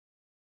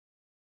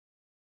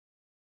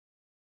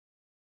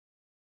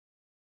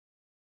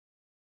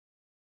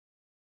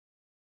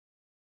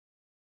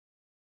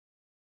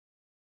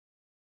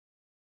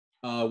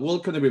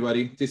Welcome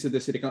everybody. This is the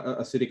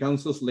City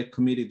Council Select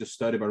Committee to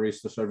study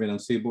barrister serving on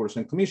city boards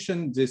and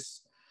commission.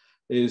 This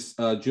is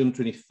June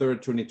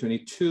 23rd,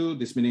 2022.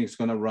 This meeting is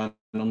gonna run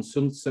on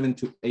Zoom 7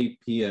 to 8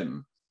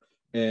 p.m.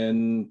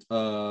 And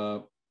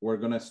we're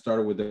gonna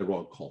start with the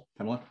roll call.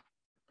 Pamela?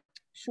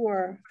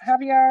 Sure.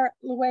 Javier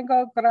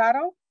Luengo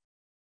Grado.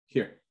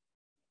 Here.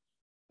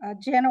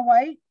 Jana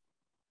White.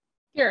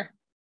 Here.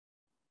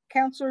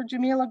 Councillor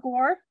Jamila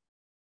Gore.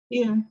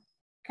 Here.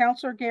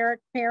 Councillor Garrett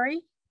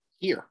Perry.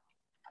 Here.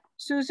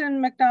 Susan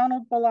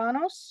McDonald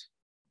Bolanos.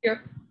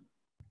 Here.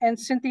 And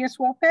Cynthia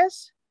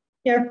Swopes.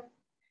 Here.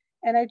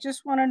 And I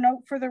just want to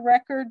note for the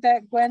record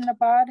that Gwen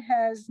Nabad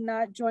has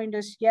not joined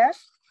us yet.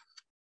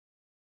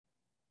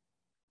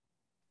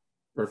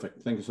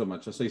 Perfect. Thank you so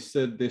much. As I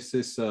said, this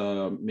is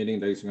a meeting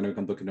that is going to be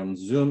conducted on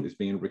Zoom. It's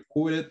being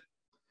recorded.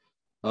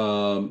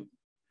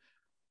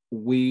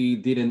 We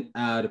didn't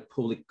add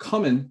public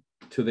comment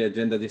to the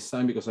agenda this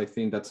time because I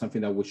think that's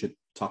something that we should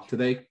talk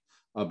today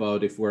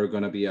about if we're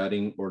going to be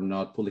adding or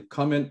not public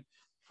comment.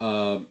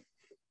 My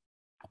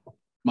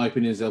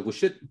opinion is that we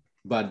should,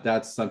 but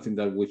that's something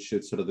that we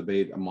should sort of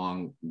debate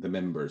among the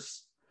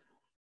members.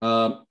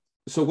 So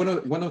one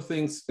of the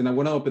things, and I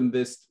want to open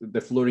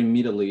the floor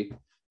immediately,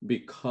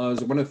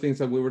 because one of the things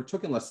that we were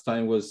talking last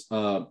time was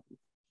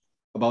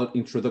about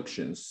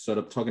introductions, sort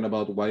of talking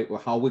about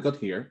how we got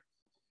here,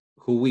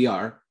 who we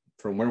are,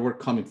 from where we're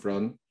coming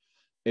from,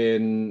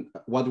 and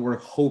what we're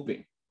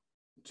hoping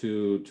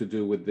to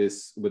do with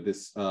this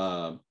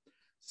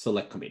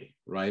select committee,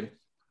 right?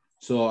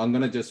 So I'm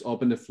gonna just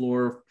open the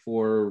floor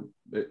for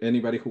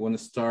anybody who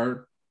wants to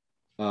start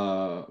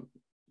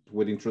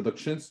with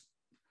introductions.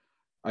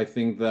 I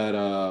think that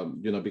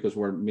because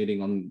we're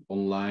meeting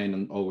online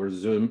and over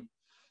Zoom,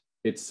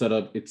 it's sort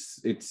of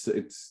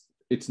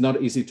it's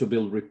not easy to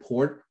build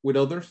rapport with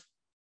others.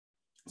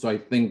 So I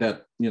think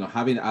that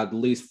having at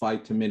least 5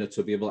 to 10 minutes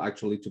to be able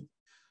actually to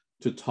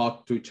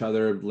talk to each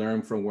other,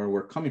 learn from where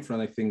we're coming from,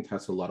 I think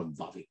has a lot of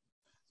value.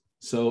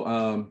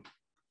 So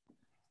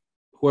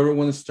whoever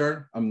wants to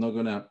start, I'm not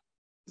gonna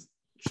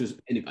choose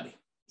anybody.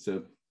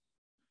 So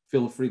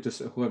feel free to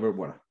say whoever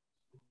wants.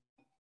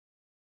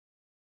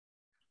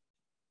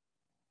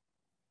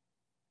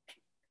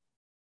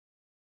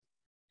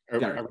 Are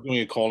we doing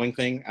a calling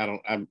thing?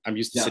 I'm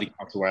used to city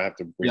council where I have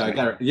to.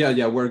 Gary.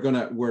 Yeah. We're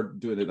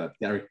doing that,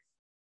 Gary.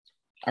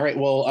 All right.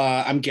 Well,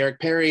 I'm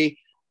Garrett Perry.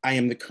 I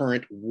am the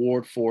current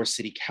Ward 4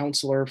 City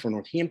Councilor for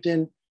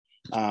Northampton.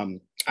 I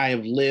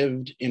have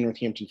lived in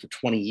Northampton for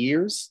 20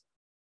 years.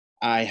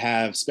 I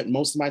have spent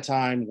most of my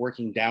time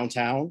working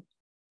downtown,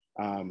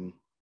 a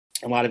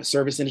lot of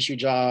service industry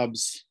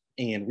jobs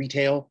and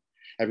retail,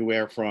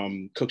 everywhere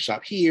from Cook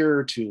Shop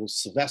here to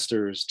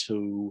Sylvester's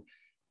to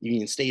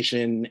Union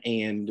Station.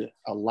 And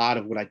a lot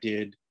of what I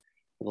did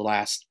for the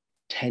last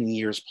 10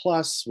 years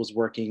plus was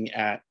working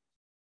at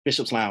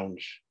Bishop's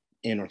Lounge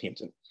in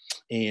Northampton.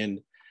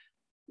 And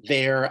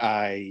there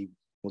I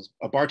was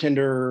a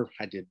bartender.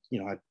 I did,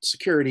 had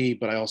security,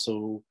 but I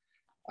also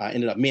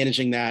ended up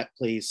managing that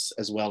place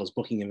as well as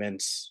booking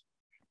events.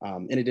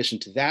 In addition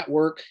to that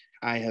work,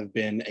 I have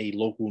been a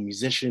local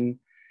musician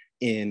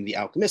in the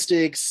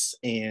Alchemistics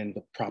and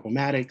the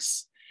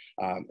Problematics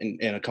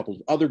and a couple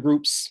of other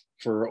groups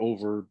for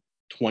over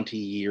 20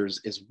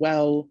 years as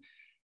well.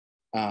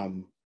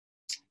 And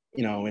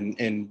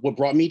what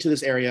brought me to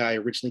this area, I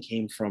originally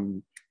came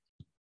from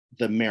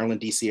the Maryland,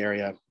 DC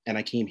area, and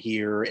I came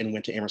here and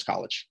went to Amherst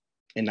College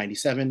in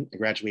 '97. I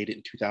graduated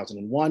in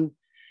 2001,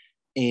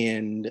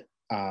 and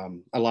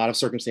a lot of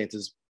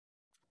circumstances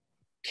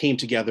came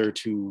together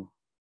to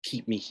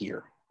keep me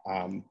here.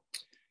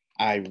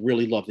 I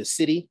really love this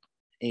city,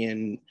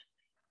 and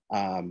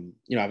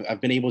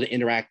I've been able to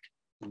interact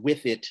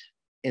with it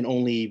in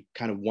only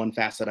kind of one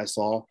facet I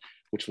saw,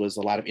 which was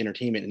a lot of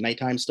entertainment and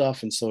nighttime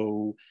stuff. And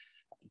so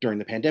during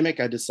the pandemic,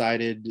 I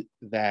decided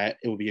that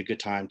it would be a good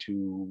time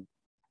to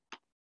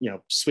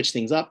switch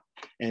things up.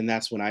 And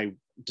that's when I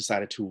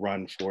decided to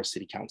run for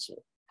city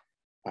council.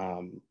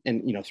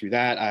 And through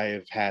that,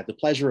 I've had the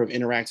pleasure of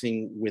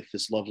interacting with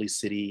this lovely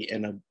city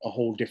in a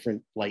whole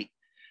different light.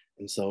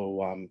 And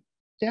so,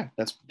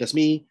 that's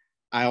me.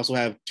 I also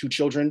have 2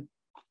 children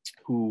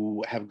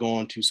who have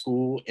gone to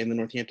school in the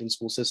Northampton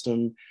school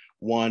system.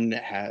 One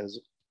has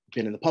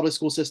been in the public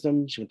school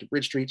system. She went to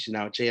Bridge Street. She's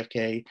now at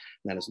JFK, and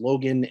that is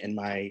Logan. And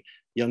my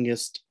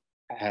youngest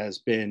has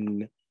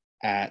been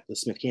at the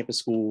Smith Campus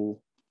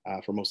School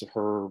for most of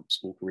her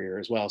school career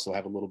as well. So I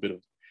have a little bit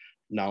of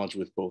knowledge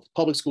with both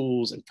public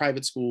schools and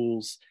private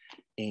schools.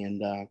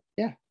 And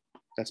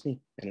that's me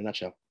in a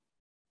nutshell.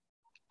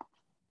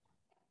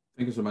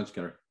 Thank you so much,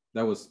 Gary.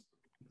 That was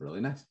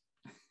really nice.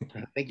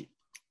 Thank you.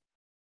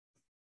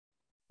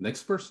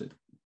 Next person,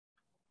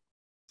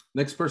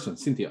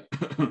 Cynthia.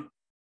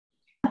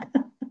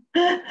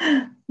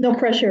 No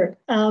pressure.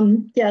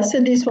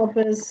 Cindy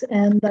Swopes,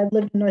 and I've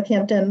lived in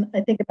Northampton,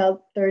 I think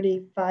about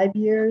 35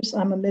 years.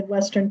 I'm a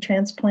Midwestern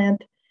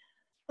transplant.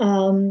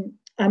 I'm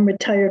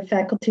retired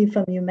faculty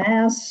from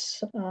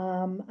UMass.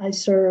 I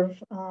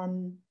serve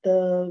on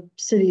the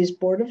city's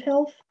Board of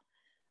Health.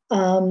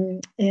 have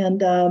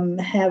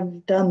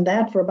done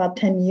that for about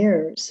 10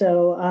 years.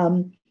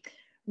 So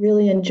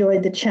really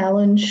enjoyed the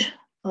challenge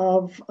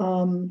of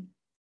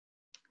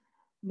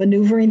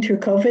maneuvering through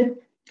COVID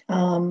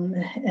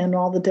and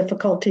all the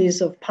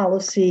difficulties of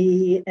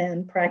policy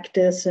and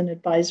practice and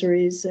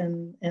advisories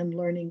and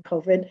learning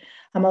COVID.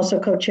 I'm also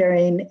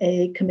co-chairing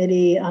a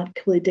committee on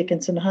Cooley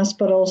Dickinson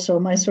Hospital. So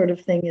my sort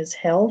of thing is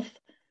health.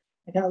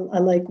 I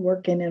like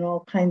working in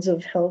all kinds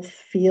of health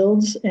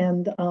fields,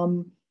 and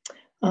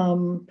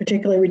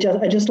particularly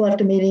I just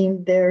left a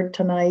meeting there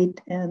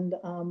tonight, and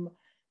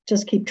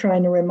just keep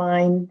trying to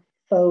remind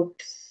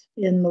folks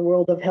in the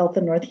world of health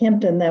in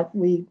Northampton that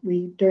we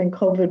during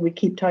COVID, we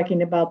keep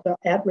talking about the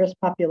at-risk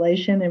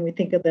population, and we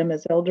think of them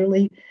as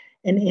elderly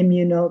and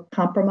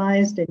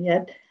immunocompromised, and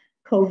yet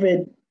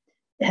COVID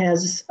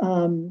has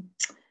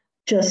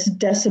just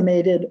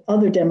decimated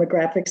other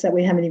demographics that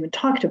we haven't even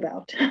talked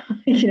about,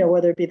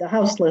 whether it be the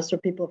houseless or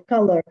people of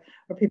color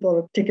or people of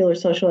a particular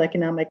social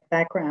economic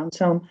background.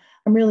 So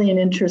I'm really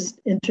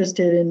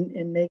interested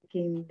in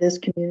making this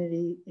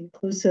community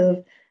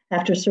inclusive.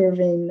 After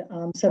serving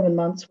 7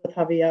 months with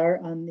Javier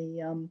on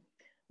the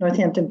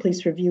Northampton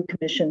Police Review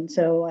Commission,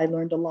 so I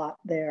learned a lot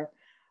there.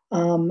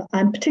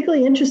 I'm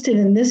particularly interested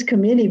in this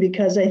committee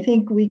because I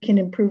think we can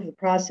improve the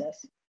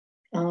process.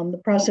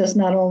 The process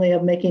not only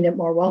of making it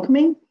more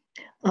welcoming,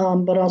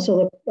 but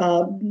also,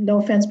 no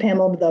offense,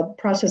 Pamela, the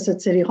process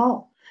at City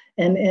Hall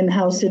and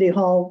how City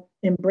Hall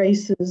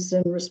embraces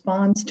and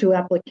responds to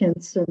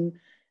applicants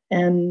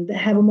and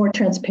have a more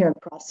transparent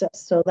process.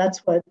 So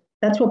that's what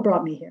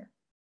brought me here.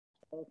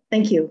 So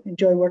thank you.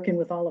 Enjoy working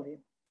with all of you.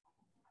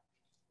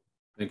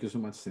 Thank you so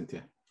much,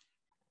 Cynthia.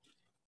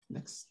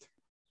 Next.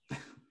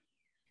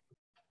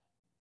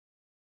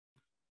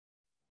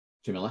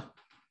 Jamila.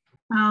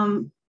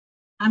 I'm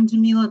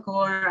Jamila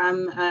Gore.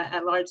 I'm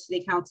at-large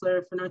city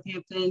councilor for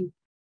Northampton.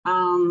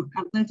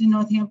 I've lived in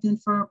Northampton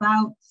for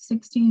about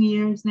 16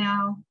 years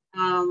now.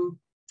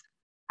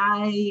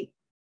 I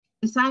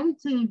decided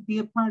to be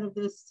a part of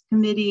this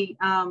committee.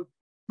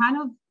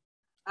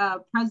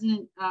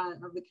 President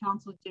of the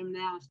council, Jim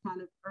Nash,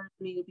 kind of urged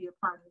me to be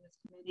a part of this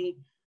committee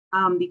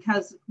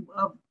because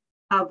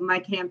of my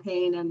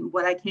campaign, and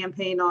what I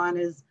campaign on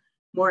is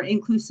more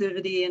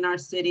inclusivity in our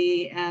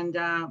city and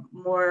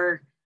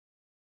more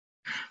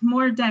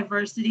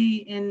diversity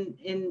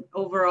in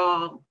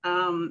overall.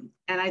 And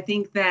I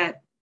think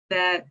that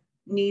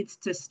needs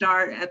to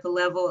start at the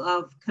level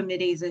of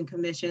committees and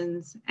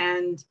commissions.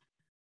 And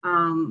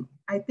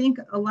I think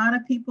a lot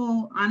of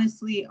people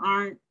honestly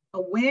aren't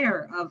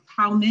aware of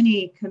how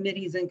many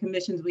committees and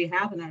commissions we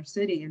have in our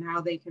city and how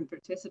they can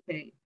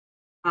participate.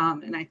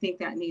 And I think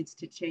that needs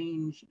to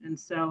change. And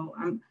so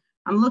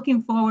I'm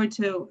looking forward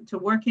to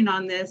working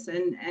on this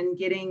and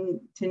getting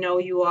to know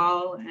you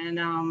all.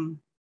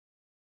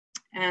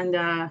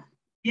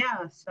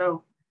 Yeah,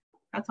 so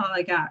that's all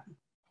I got.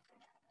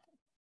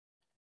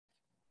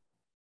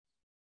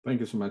 Thank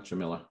you so much,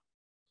 Jamila.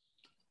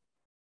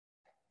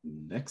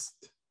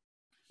 Next,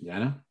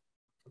 Jana.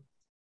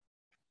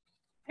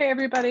 Hey,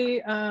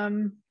 everybody.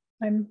 I'm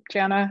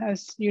Jana,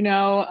 as you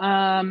know.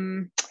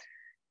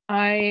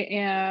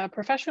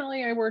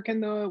 Professionally, I work in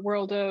the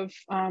world of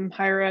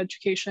higher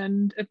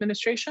education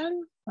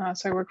administration.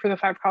 So I work for the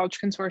 5 College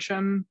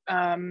Consortium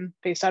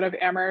based out of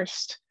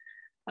Amherst.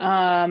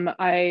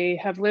 I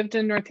have lived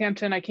in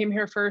Northampton. I came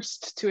here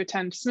first to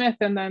attend Smith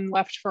and then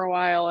left for a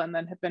while and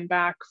then have been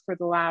back for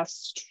the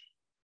last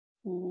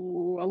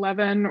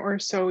 11 or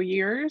so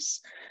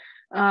years.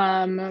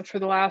 For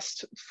the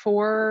last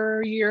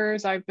 4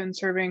 years, I've been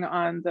serving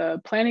on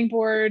the planning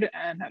board,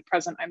 and at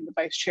present, I'm the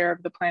vice chair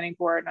of the planning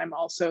board. And I'm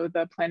also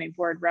the planning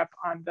board rep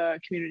on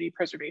the community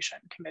preservation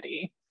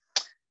committee.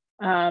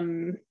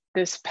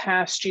 This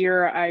past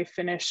year, I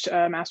finished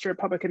a Master of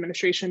Public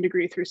Administration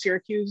degree through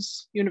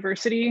Syracuse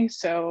University.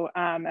 So,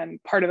 and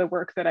part of the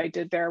work that I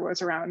did there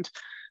was around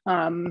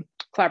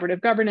collaborative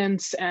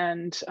governance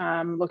and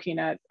looking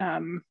at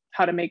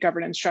how to make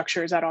governance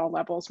structures at all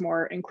levels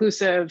more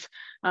inclusive,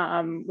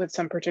 with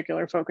some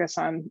particular focus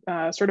on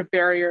sort of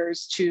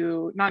barriers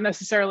to, not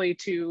necessarily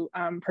to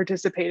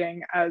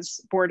participating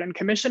as board and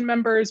commission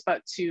members,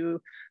 but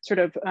to sort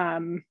of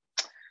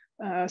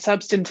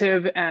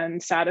substantive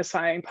and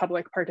satisfying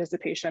public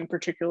participation,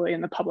 particularly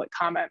in the public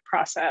comment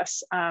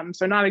process.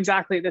 So not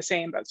exactly the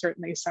same, but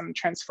certainly some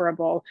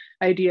transferable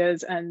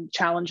ideas and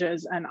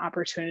challenges and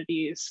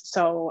opportunities.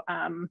 So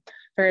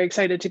very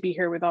excited to be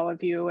here with all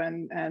of you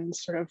and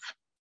sort of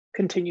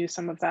continue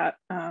some of that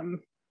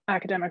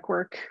academic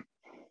work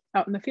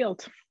out in the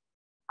field.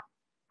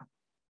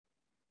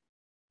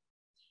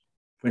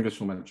 Thank you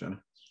so much, Jenna.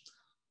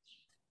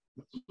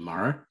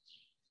 Mara?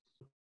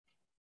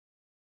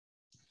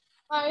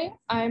 Hi,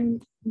 I'm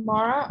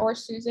Mara or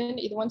Susan.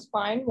 Either one's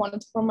fine.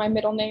 One's for my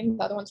middle name,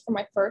 the other one's for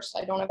my first.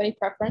 I don't have any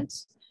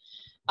preference.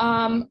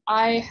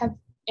 I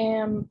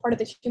am part of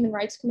the Human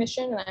Rights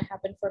Commission, and I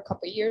have been for a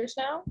couple of years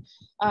now.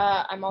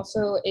 I'm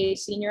also a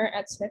senior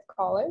at Smith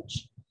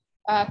College,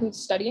 who's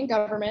studying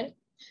government.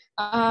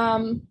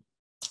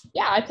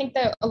 yeah, I think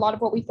that a lot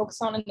of what we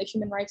focus on in the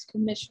Human Rights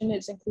Commission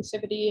is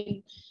inclusivity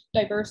and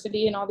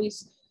diversity and all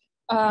these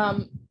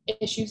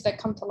issues that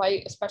come to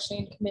light, especially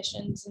in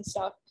commissions and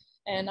stuff.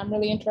 And I'm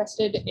really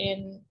interested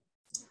in,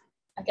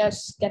 I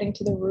guess, getting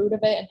to the root of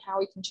it and how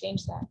we can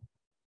change that.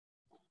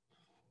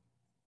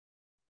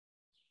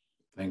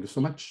 Thank you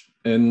so much.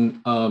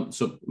 And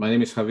so my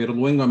name is Javier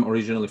Luengo. I'm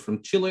originally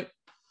from Chile.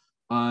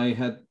 I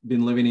had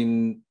been living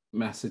in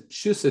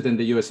Massachusetts in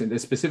the US,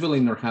 and specifically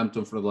in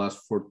Northampton for the last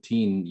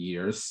 14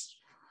 years.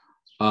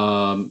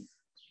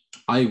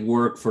 I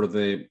work for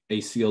the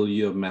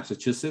ACLU of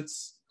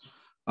Massachusetts.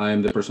 I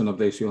am the person of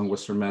the ACLU in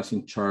Western Mass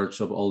in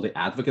charge of all the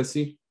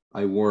advocacy.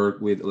 I work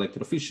with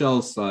elected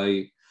officials.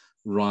 I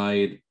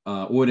write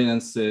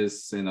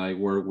ordinances, and I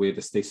work with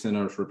the state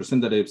senators,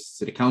 representatives,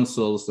 city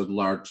councils at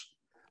large,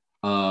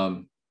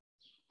 passing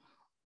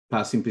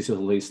pieces of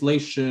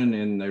legislation,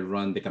 and I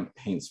run the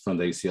campaigns from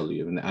the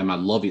ACLU. And I'm a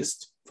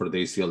lobbyist for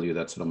the ACLU.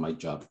 That's sort of my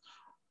job.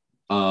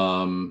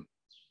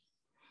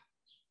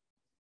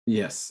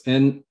 Yes,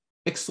 and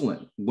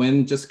excellent.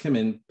 When just came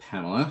in,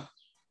 Pamela.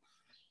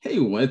 Hey,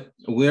 what?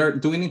 We're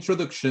doing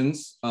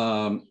introductions.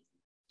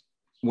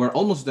 We're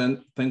almost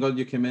done. Thank God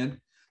you came in.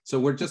 So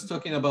we're just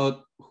talking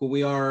about who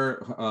we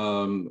are,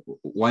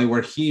 why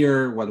we're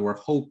here, what we're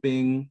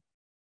hoping.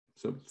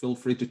 So feel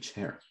free to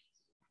share.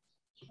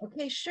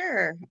 Okay,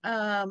 sure.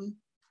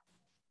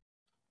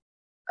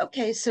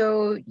 Okay,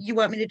 so you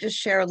want me to just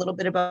share a little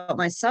bit about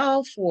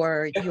myself,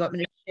 or you want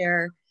me to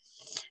share?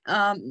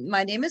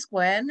 My name is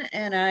Gwen,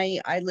 and I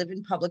live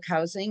in public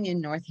housing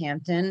in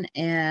Northampton,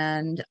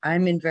 and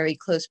I'm in very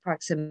close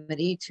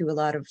proximity to a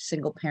lot of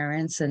single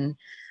parents and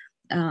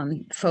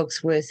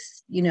folks with,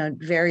 you know,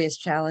 various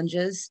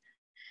challenges.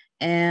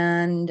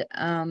 And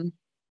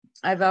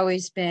I've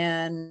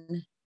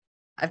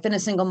been a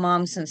single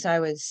mom since I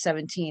was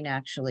 17,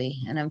 actually,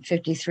 and I'm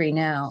 53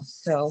 now.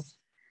 So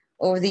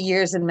over the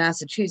years in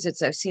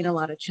Massachusetts, I've seen a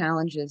lot of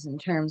challenges in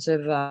terms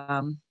of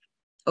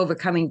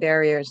overcoming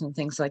barriers and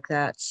things like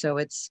that. So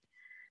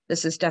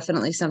this is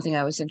definitely something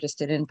I was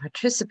interested in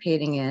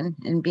participating in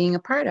and being a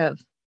part of.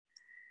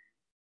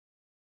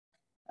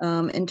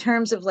 In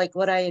terms of like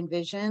what I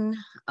envision,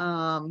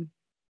 I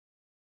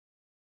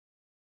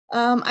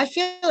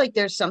feel like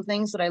there's some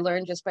things that I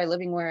learned just by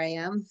living where I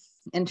am,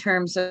 in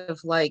terms of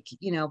like,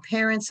 you know,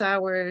 parents'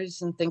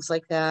 hours and things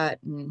like that.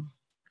 And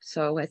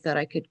so I thought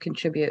I could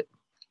contribute.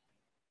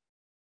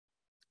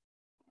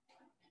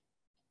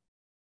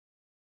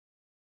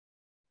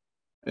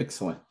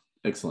 Excellent,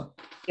 excellent.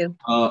 Thank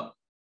you.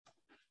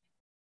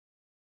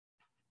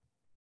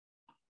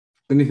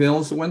 Anything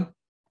else, Gwen?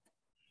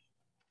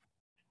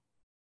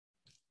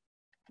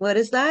 What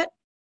is that?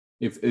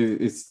 If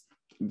it's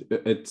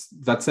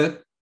that's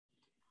it.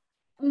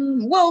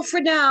 Well, for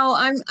now,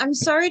 I'm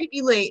sorry to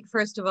be late.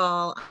 First of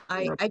all,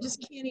 I just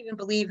can't even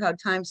believe how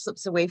time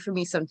slips away from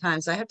me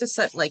sometimes. I have to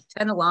set like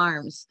 10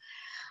 alarms.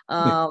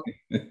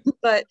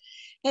 But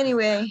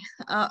anyway,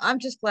 I'm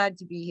just glad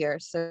to be here.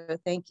 So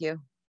thank you.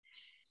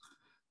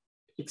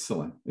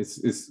 Excellent.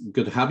 It's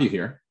good to have you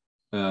here,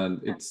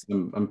 and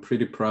I'm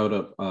pretty proud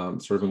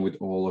of serving with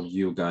all of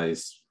you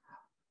guys.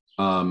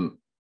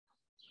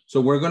 So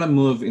we're gonna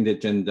move in the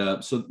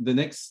agenda. So the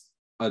next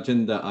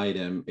agenda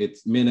item,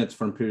 it's minutes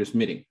from previous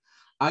meeting.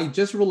 I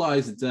just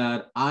realized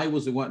that I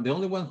was the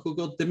only one who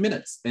got the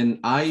minutes, and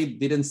I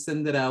didn't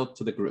send it out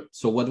to the group.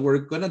 So what we're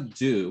gonna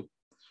do,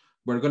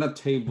 we're gonna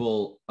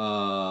table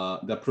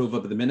the approval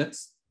of the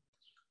minutes,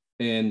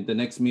 and the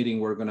next meeting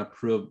we're gonna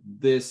approve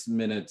this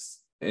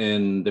minutes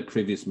and the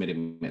previous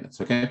meeting minutes.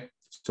 Okay,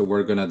 so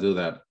we're gonna do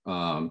that.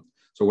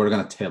 So we're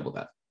gonna table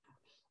that.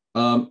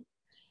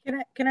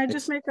 Can I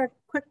just make a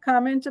quick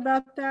comment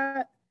about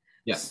that?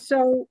 Yes.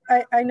 So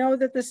I know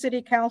that the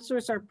city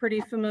councilors are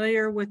pretty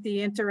familiar with the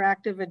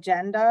interactive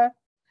agenda.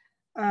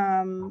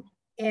 And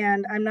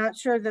I'm not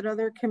sure that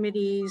other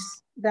committees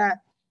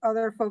that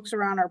other folks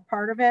around are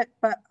part of it,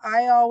 but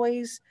I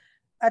always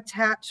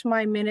attach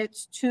my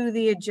minutes to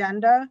the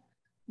agenda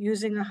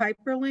using a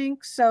hyperlink.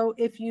 So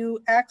if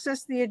you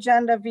access the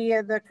agenda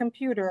via the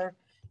computer,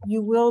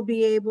 you will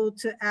be able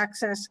to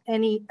access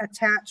any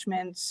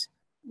attachments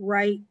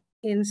right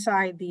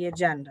inside the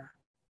agenda.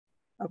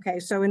 Okay,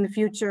 so in the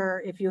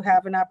future, if you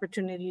have an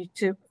opportunity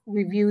to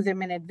review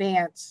them in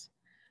advance,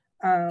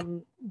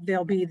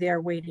 they'll be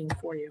there waiting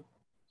for you.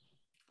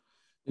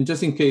 And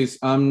just in case,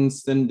 I'm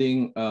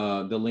sending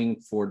the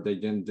link for the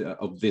agenda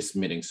of this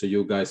meeting, so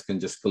you guys can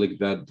just click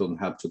that, don't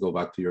have to go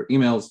back to your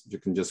emails, you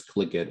can just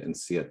click it and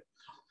see it.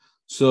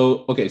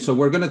 So, okay, so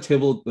we're gonna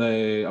table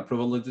the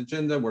approval of the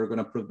agenda, we're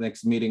gonna approve the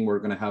next meeting, we're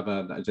gonna have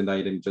an agenda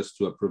item just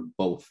to approve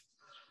both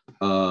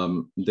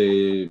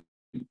the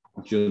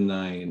June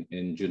 9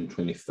 and June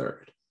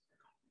 23rd.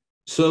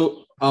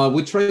 So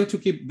we try to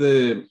keep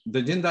the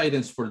agenda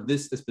items for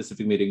this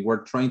specific meeting,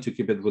 we're trying to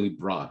keep it really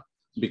broad,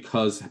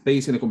 because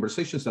based on the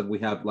conversations that we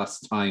had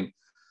last time,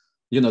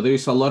 you know,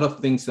 there's a lot of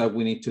things that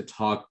we need to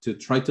talk to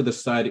try to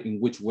decide in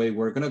which way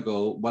we're gonna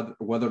go,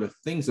 what are the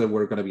things that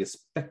we're gonna be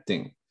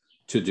expecting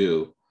to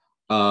do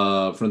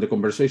from the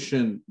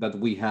conversation that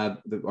we had,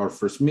 our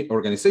first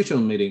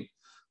organizational meeting,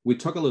 we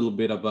talked a little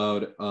bit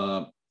about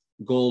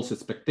goals,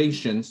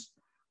 expectations,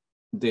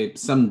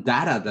 some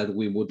data that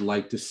we would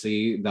like to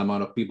see, the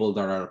amount of people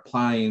that are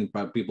applying,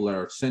 people that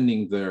are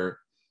sending their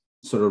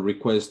sort of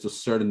requests to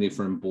certain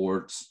different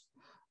boards.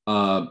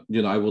 I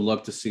would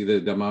love to see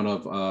the amount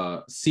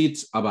of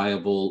seats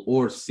available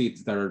or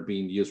seats that are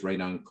being used right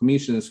now in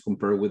commissions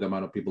compared with the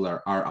amount of people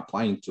that are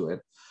applying to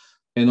it.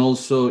 And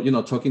also,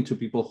 talking to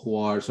people who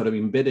are sort of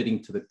embedded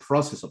into the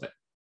process of it,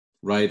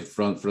 right?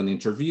 From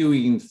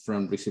interviewing,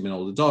 from receiving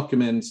all the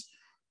documents,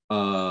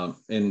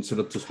 and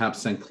sort of to have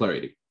some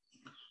clarity.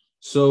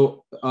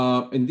 So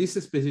in this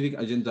specific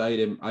agenda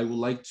item, I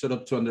would like sort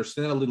of to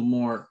understand a little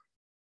more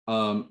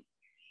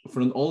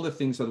from all the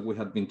things that we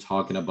have been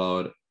talking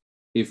about,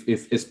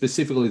 if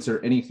specifically, is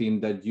there anything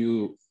that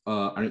you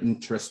are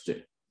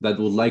interested that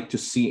would like to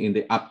see in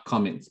the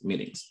upcoming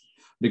meetings?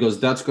 Because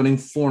that's going to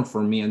inform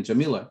for me and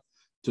Jamila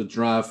to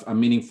draft a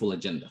meaningful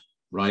agenda,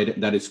 right?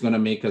 That is going to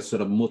make us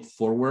sort of move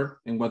forward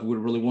in what we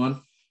really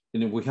want.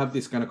 And if we have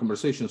these kind of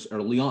conversations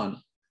early on,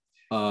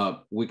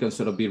 we can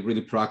sort of be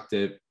really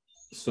proactive.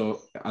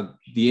 So at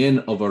the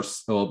end of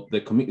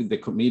the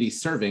committee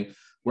serving,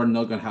 we're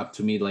not going to have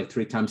to meet like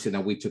 3 times in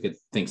a week to get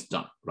things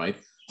done, right?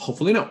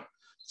 Hopefully no.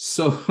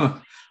 So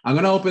I'm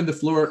going to open the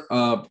floor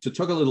to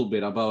talk a little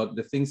bit about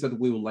the things that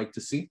we would like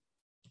to see,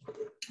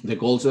 the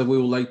goals that we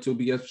would like to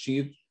be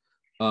achieved.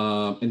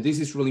 And this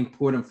is really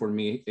important for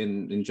me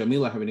in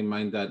Jamila, having in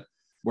mind that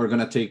we're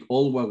going to take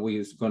all what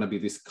is going to be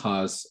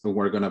discussed, and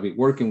we're going to be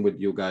working with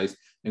you guys,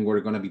 and we're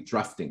going to be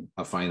drafting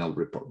a final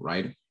report,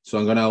 right? So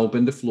I'm going to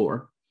open the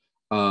floor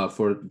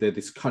for the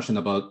discussion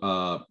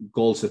about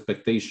goals,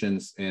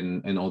 expectations,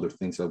 and other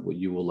things that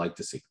you would like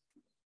to see.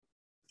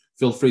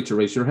 Feel free to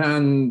raise your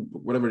hand,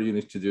 whatever you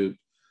need to do,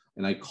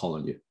 and I call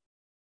on you.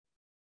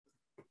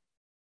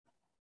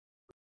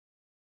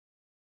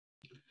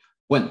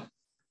 When?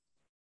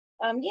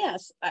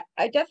 Yes,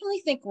 I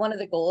definitely think one of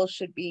the goals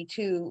should be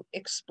to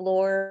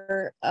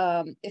explore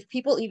if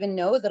people even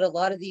know that a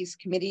lot of these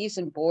committees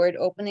and board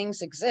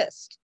openings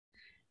exist.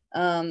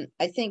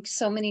 I think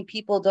so many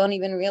people don't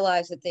even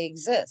realize that they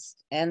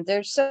exist, and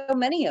there's so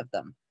many of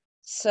them.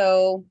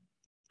 So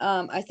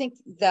I think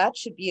that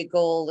should be a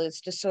goal,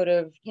 is to sort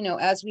of,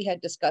 as we had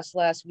discussed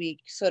last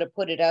week, sort of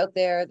put it out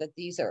there that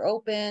these are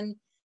open,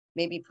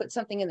 maybe put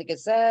something in the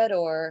Gazette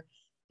or,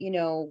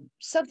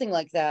 something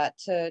like that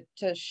to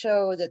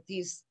show that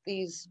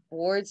these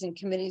boards and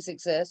committees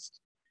exist.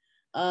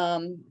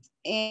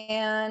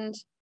 And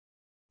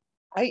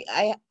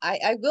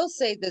I will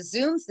say the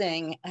Zoom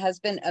thing has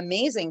been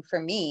amazing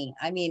for me.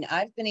 I mean,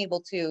 I've been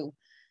able to,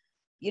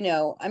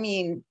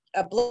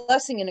 a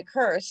blessing and a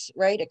curse,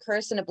 right? A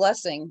curse and a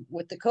blessing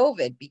with the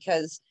COVID,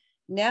 because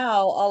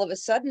now all of a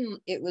sudden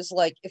it was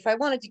like, if I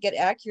wanted to get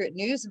accurate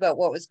news about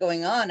what was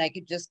going on, I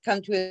could just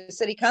come to a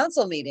city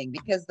council meeting,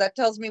 because that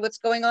tells me what's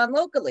going on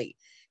locally.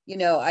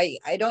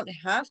 I don't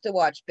have to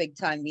watch big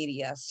time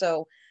media.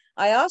 So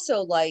I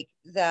also like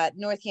that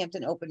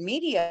Northampton Open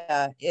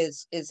Media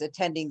is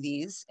attending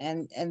these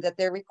and that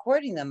they're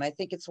recording them. I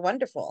think it's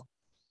wonderful.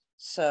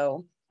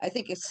 So I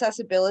think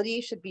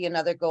accessibility should be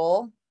another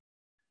goal.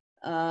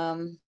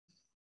 Those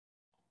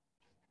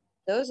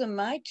are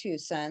my 2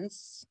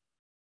 cents.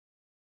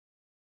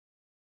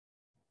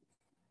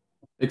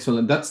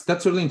 Excellent.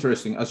 That's really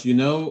interesting. As you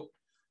know,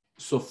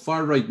 so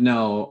far right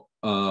now,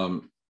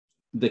 the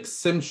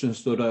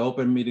exemptions to the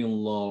open meeting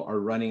law are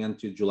running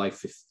until July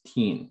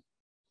 15,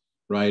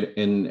 right?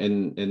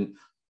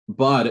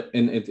 But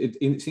it's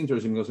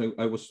interesting because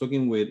I was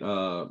talking with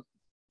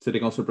City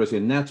Council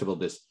President Natch about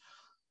this.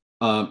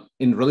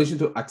 In relation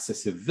to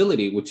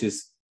accessibility, which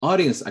is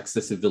audience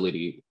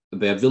accessibility,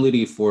 the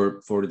ability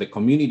for the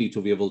community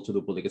to be able to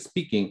do public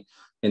speaking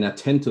and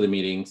attend to the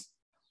meetings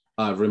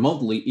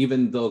remotely,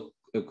 even though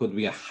it could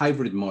be a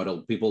hybrid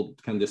model. People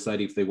can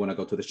decide if they want to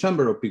go to the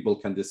chamber, or people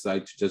can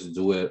decide to just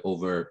do it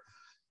over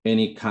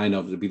any kind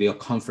of video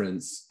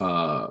conference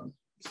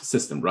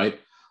system,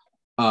 right?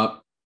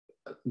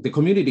 The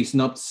community is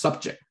not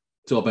subject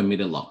to open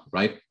meeting law,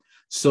 right?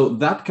 So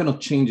that kind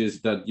of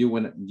changes that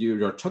when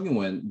you're talking,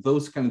 when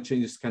those kind of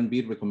changes can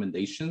be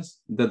recommendations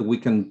that we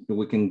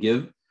can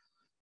give,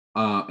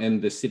 and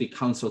the city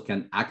council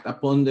can act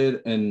upon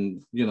it,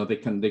 and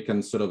they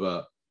can sort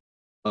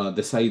of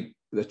decide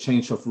the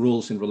change of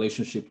rules in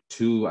relationship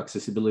to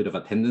accessibility of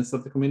attendance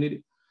of the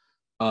community.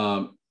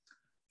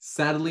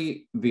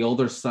 Sadly, the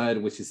other side,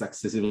 which is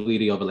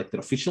accessibility of elected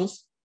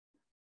officials,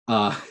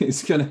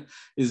 is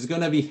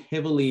gonna be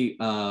heavily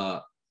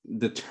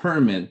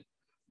determined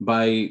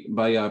by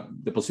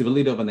the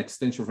possibility of an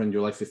extension from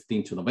July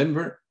 15 to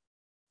November.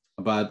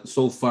 But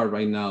so far,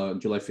 right now,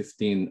 July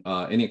 15,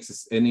 any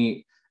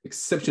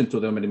exception to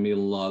the open meeting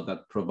law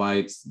that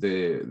provides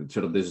the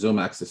sort of the Zoom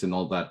access and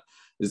all that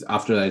is,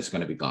 after that, it's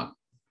going to be gone.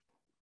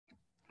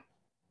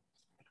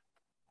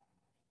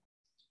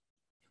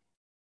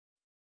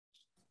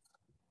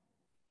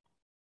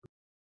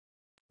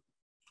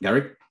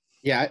 Gary?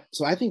 Yeah,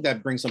 so I think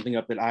that brings something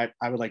up that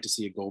I would like to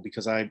see a goal,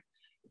 because I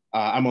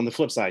I'm on the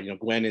flip side. You know,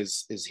 Gwen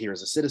is here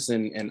as a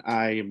citizen, and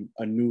I am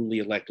a newly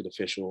elected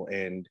official,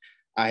 and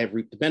I have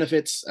reaped the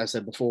benefits, I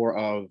said before,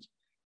 of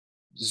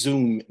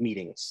Zoom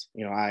meetings.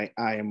 You know, I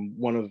am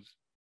one of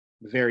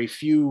very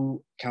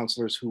few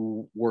counselors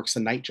who works a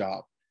night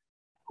job,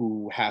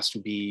 who has to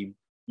be,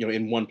 you know,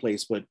 in one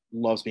place, but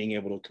loves being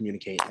able to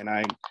communicate. And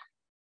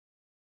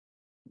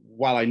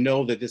while I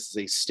know that this is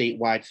a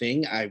statewide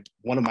thing,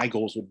 one of my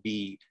goals would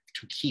be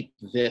to keep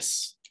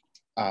this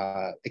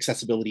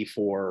accessibility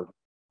for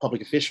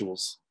public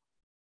officials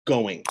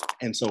going.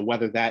 And so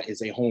whether that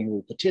is a home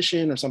rule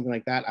petition or something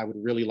like that, I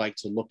would really like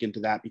to look into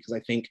that, because I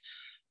think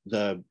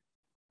the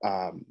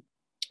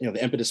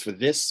impetus for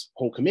this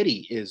whole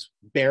committee is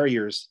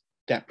barriers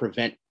that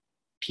prevent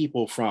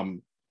people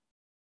from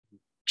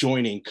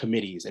joining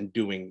committees and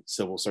doing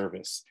civil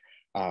service.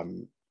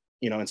 And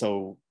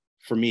so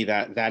for me,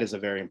 that is a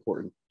very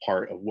important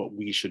part of what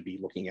we should be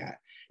looking at,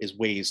 is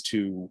ways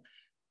to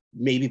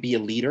maybe be a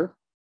leader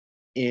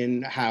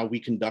in how we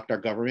conduct our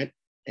government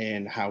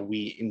and how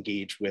we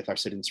engage with our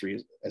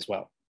citizenry as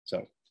well.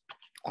 So,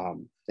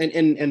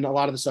 and a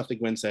lot of the stuff that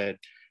Gwen said,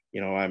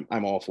 you know,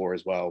 I'm all for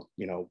as well.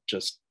 You know,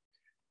 just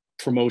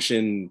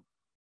promotion,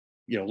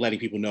 you know, letting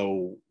people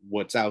know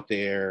what's out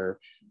there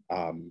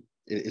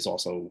is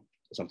also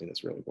something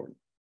that's really important.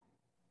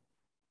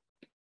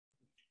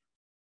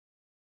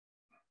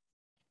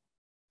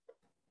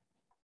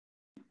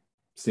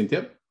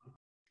 Cynthia?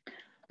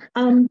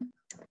 I'm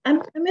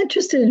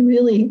interested in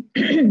really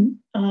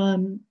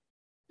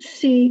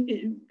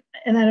see,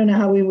 and I don't know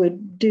how we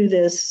would do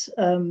this,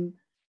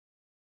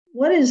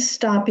 what is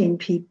stopping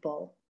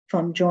people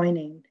from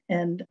joining?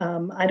 And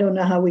I don't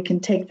know how we can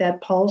take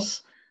that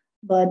pulse,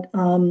 but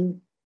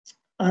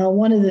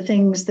one of the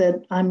things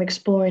that I'm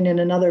exploring in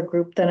another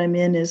group that I'm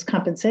in is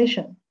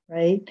compensation,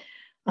 right?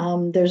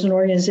 There's an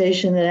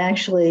organization that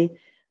actually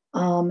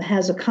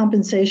has a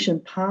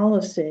compensation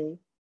policy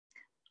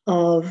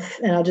of,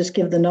 and I'll just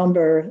give the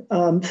number,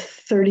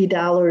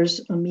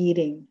 $30 a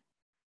meeting.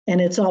 And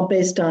it's all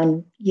based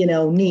on, you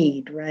know,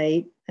 need,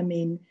 right? I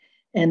mean,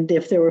 and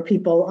if there were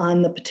people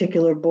on the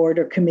particular board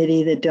or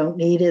committee that don't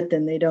need it,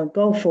 then they don't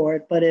go for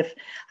it. But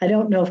I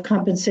don't know if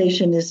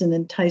compensation is an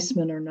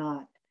enticement or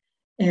not.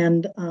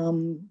 And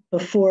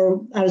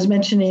before I was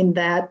mentioning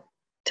that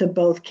to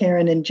both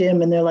Karen and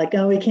Jim, and they're like,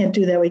 oh, we can't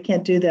do that, we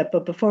can't do that.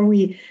 But before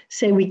we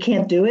say we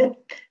can't do it,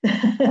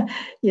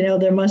 you know,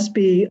 there must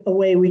be a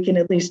way we can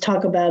at least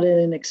talk about it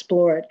and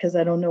explore it, because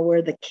I don't know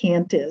where the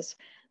can't is.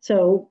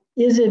 So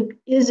is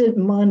it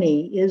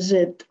money? Is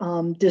it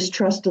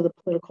distrust of the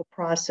political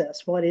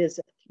process? What is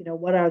it? You know,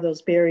 what are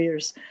those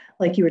barriers,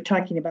 like you were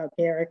talking about,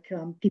 Eric?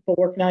 People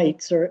work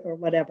nights or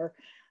whatever.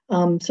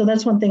 So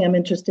that's one thing I'm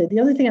interested. The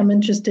other thing I'm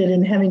interested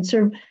in, having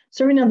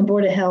serving on the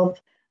Board of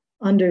Health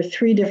under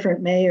 3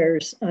 different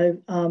mayors,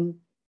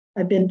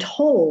 I've been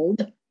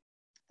told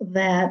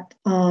that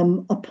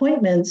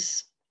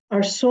appointments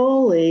are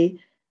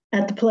solely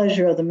at the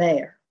pleasure of the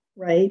mayor,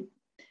 right?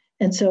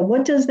 And so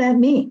what does that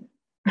mean?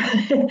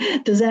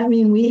 Does that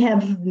mean we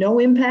have no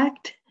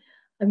impact?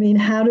 I mean,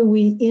 how do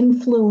we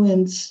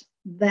influence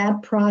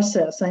that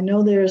process? I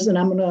know there's,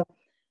 and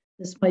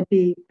this might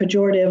be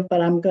pejorative,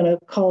 but I'm going to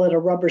call it a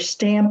rubber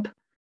stamp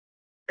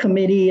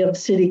committee of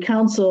city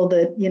council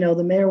that, you know,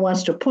 the mayor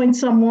wants to appoint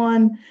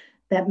someone,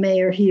 that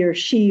mayor, he or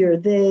she or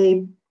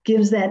they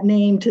gives that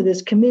name to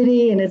this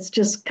committee. And it's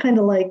just kind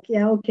of like,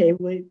 yeah, okay,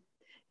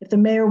 if the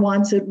mayor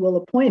wants it, we'll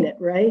appoint it,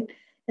 right?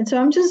 And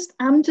so I'm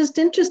just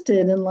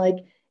interested in, like,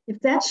 if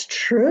that's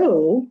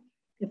true,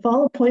 if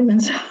all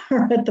appointments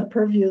are at the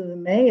purview of the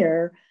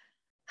mayor,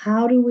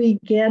 how do we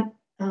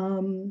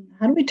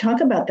talk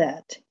about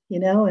that, you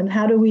know? And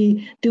do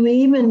we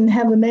even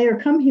have the mayor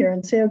come here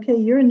and say, okay,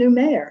 you're a new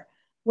mayor.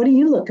 What are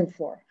you looking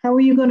for? How are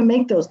you going to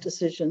make those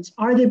decisions?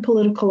 Are they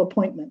political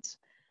appointments?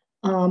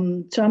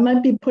 So I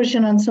might be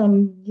pushing on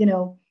some, you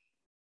know,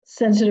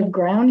 sensitive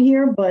ground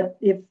here, but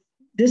if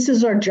this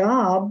is our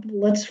job,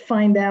 let's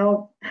find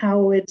out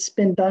how it's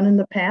been done in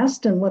the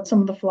past and what some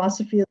of the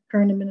philosophy of the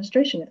current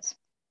administration is.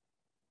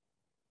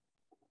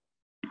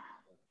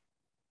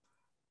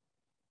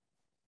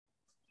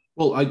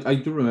 Well, I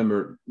do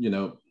remember, you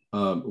know,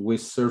 we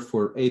served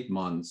for 8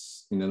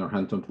 months in the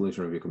Northampton Police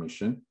Review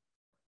Commission.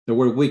 There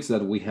were weeks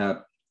that we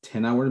had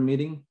 10-hour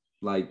meeting,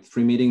 like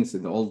 3 meetings,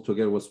 and all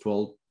together was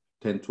 12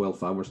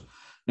 hours.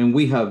 And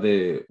we have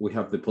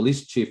the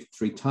police chief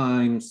 3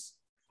 times.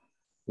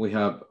 We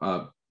have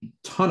a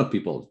ton of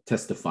people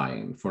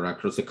testifying from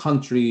across the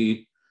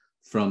country,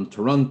 from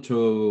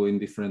Toronto, in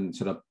different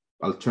sort of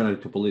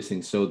alternative to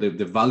policing. So the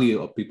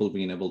value of people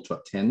being able to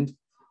attend.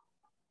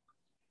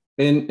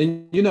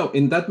 And you know,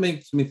 and that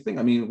makes me think,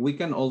 I mean, we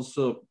can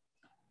also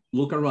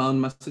look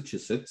around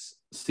Massachusetts,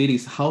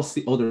 cities, how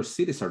other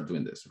cities are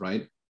doing this,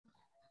 right?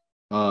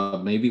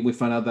 Maybe we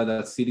find out that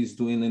that city is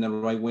doing it in the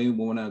right way.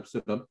 We want to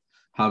sort of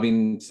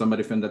having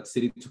somebody from that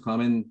city to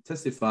come and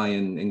testify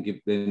and give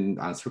and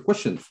answer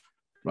questions,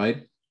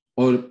 right?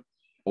 Or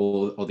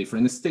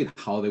different state,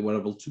 how they were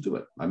able to do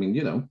it. I mean,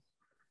 you know,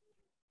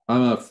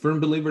 I'm a firm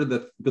believer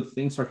that good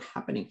things are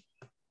happening.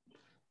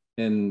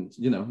 and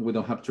you know, we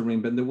don't have to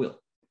reinvent the wheel.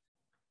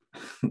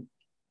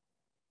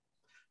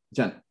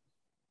 Jen.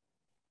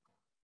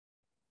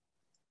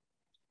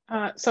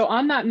 So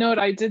on that note,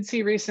 I did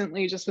see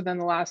recently, just within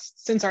the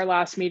since our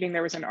last meeting,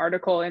 there was an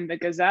article in the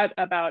Gazette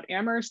about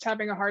Amherst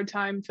having a hard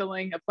time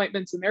filling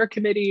appointments in their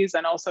committees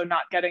and also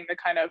not getting the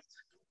kind of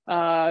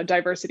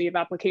diversity of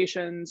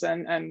applications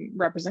and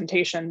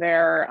representation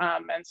there.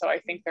 And so I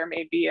think there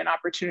may be an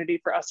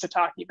opportunity for us to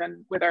talk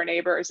even with our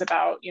neighbors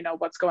about, you know,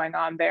 what's going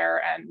on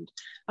there.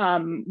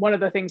 And one of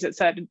the things it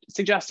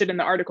suggested in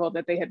the article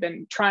that they had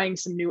been trying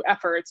some new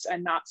efforts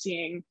and not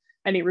seeing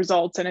any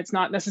results. And it's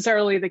not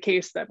necessarily the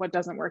case that what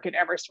doesn't work in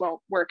Amherst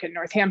won't work in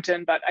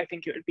Northampton, but I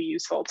think it would be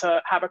useful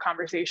to have a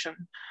conversation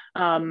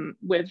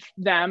with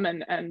them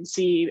and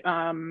see,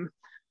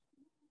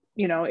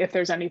 you know, if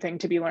there's anything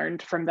to be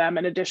learned from them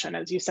in addition,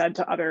 as you said,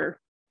 to other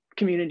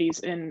communities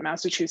in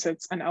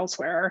Massachusetts and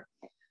elsewhere.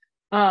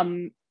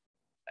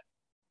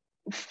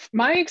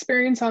 My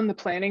experience on the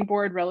planning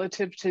board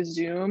relative to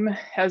Zoom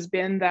has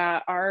been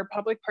that our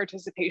public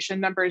participation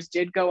numbers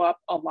did go up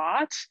a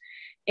lot,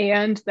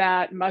 and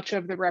that much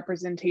of the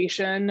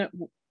representation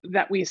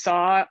that we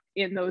saw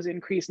in those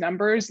increased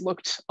numbers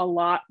looked a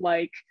lot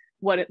like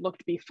what it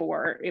looked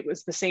before. It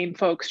was the same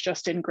folks,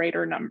 just in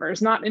greater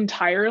numbers, not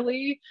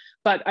entirely,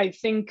 but I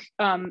think,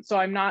 so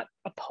I'm not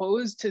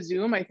opposed to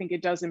Zoom. I think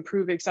it does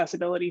improve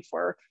accessibility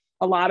for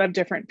a lot of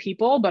different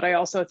people, but I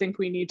also think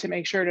we need to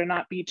make sure to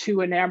not be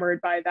too enamored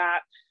by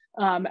that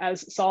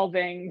as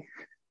solving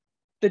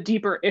the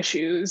deeper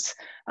issues.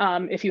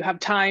 If you have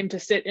time to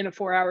sit in a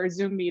 4-hour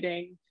Zoom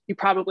meeting, you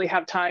probably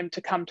have time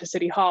to come to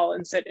City Hall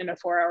and sit in a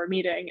 4-hour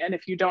meeting. And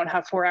if you don't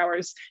have 4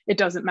 hours, it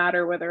doesn't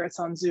matter whether it's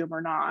on Zoom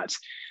or not.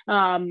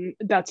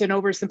 That's an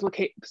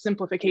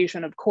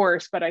oversimplification, of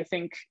course, but I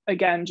think,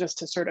 again, just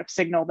to sort of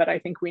signal that I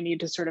think we need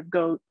to sort of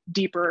go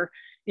deeper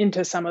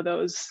into some of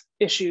those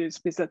issues,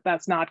 because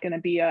that's not going to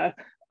be a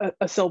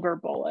silver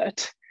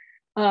bullet.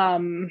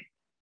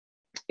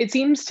 It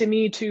seems to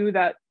me too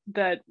that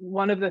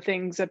one of the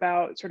things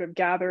about sort of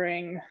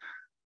gathering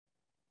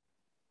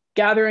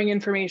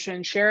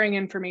information, sharing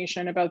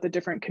information about the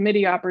different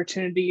committee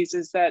opportunities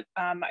is that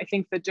I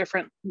think the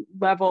different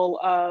level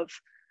of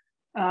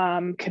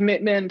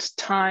commitment,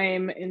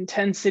 time,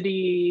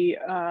 intensity,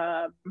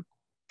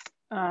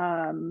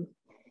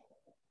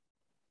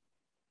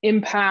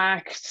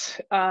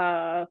 impact,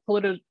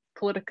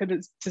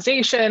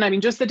 politicization. I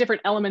mean, just the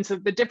different elements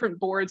of the different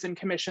boards and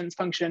commissions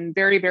function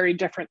very, very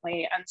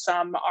differently. And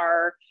some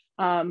are,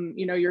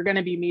 you know, you're going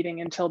to be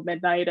meeting until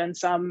midnight, and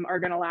some are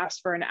going to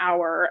last for an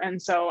hour. And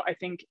so I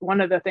think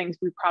one of the things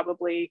we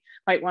probably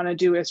might want to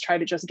do is try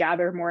to just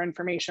gather more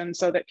information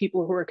so that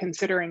people who are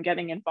considering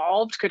getting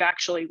involved could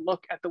actually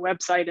look at the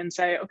website and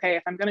say, okay,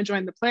 if I'm going to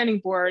join the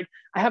planning board,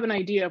 I have an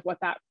idea of what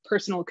that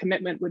personal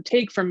commitment would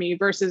take from me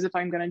versus if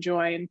I'm going to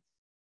join,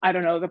 I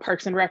don't know, the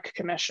Parks and Rec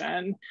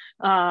Commission,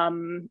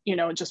 you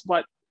know, just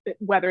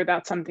whether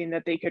that's something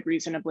that they could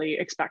reasonably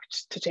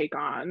expect to take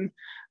on.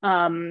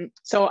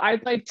 So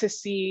I'd like to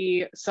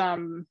see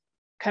some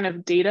kind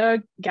of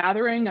data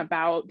gathering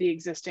about the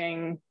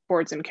existing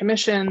boards and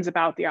commissions,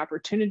 about the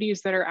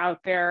opportunities that are out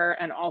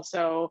there, and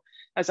also,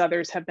 as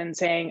others have been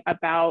saying,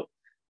 about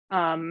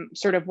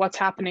sort of what's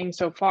happening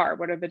so far.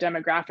 What are the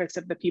demographics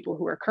of the people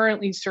who are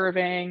currently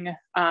serving,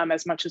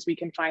 as much as we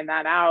can find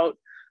that out,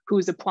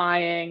 who's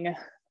applying,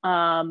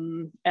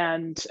 and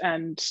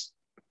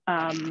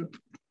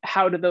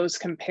how do those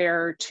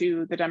compare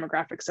to the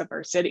demographics of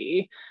our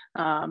city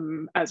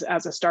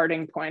as a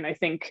starting point. I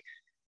think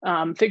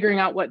figuring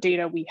out what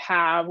data we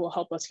have will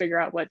help us figure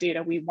out what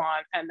data we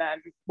want, and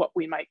then what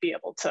we might be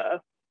able to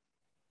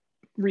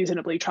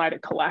reasonably try to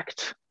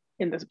collect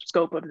in the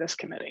scope of this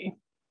committee.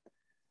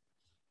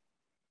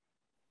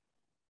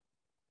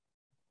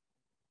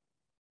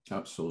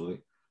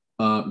 Absolutely.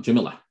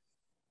 Jamila.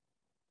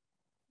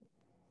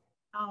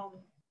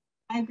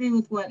 I agree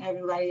with what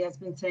everybody has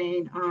been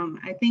saying.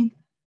 I think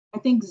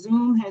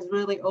Zoom has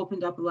really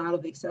opened up a lot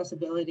of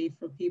accessibility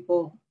for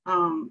people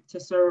to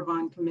serve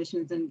on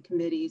commissions and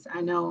committees.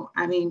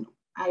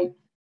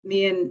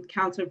 Me and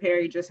Councilor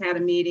Perry just had a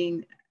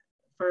meeting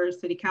for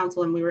City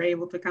Council, and we were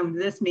able to come to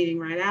this meeting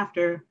right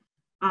after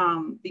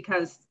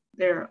because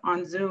they're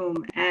on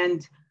Zoom.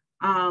 And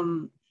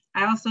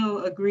I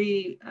also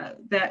agree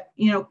that,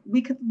 you know,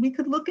 we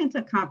could look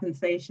into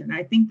compensation.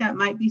 I think that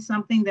might be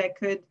something that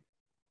could.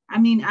 I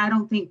mean, I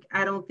don't think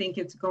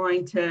it's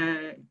going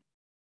to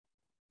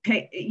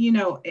pay, you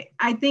know,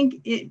 I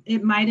think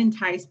it might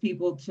entice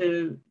people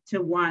to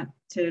want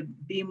to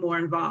be more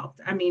involved.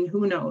 I mean,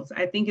 who knows?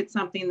 I think it's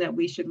something that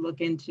we should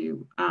look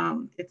into.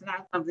 It's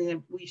not something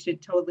that we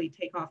should totally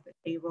take off the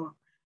table.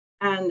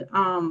 And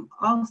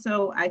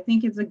also, I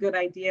think it's a good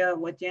idea,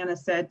 what Jana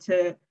said,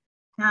 to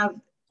have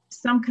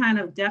some kind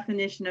of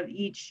definition of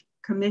each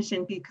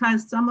commission,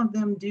 because some of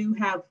them do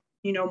have,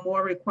 you know,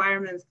 more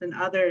requirements than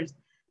others.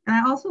 And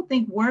I also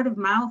think word of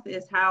mouth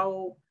is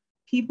how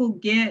people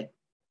get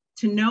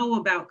to know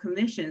about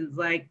commissions.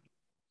 Like,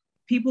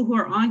 people who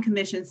are on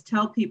commissions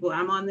tell people,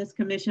 I'm on this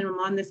commission, I'm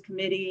on this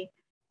committee.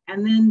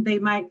 and then they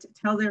might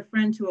tell their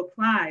friend to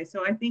apply.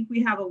 So I think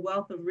we have a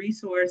wealth of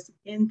resource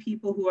in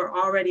people who are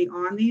already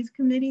on these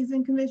committees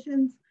and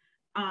commissions.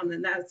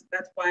 And that's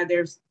why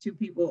there's 2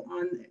 people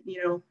on,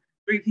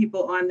 3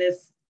 people on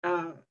this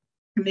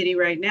committee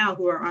right now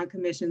who are on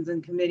commissions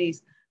and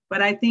committees.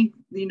 But I think,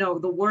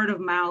 the word of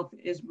mouth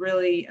is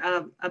really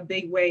a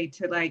big way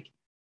to like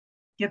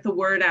get the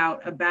word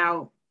out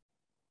about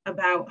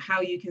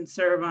how you can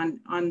serve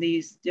on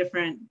these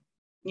different,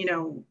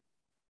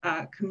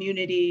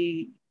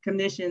 community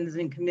commissions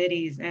and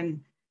committees.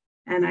 And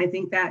I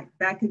think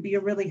that could be a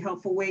really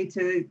helpful way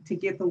to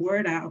get the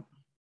word out.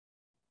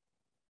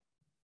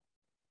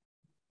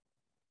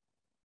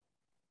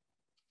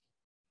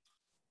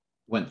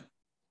 When?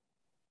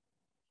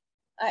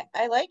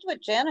 I liked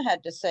what Jana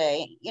had to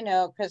say,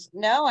 because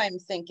now I'm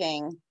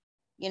thinking,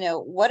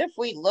 what if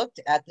we looked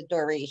at the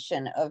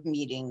duration of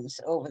meetings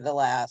over the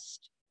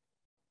last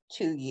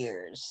 2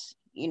 years,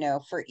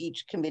 for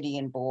each committee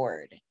and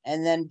board,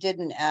 and then did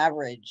an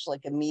average,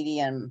 like a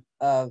median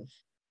of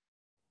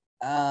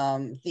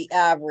the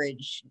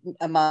average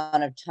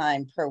amount of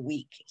time per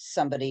week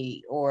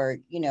somebody, or,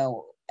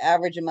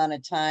 average amount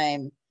of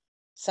time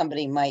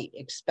somebody might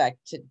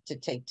expect to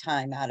take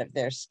time out of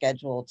their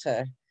schedule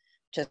to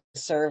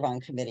serve on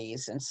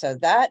committees. And so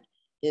that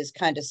is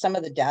kind of some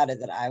of the data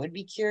that I would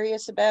be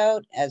curious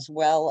about, as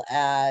well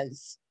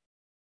as,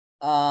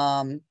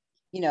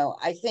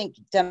 I think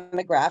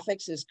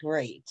demographics is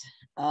great.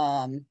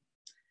 I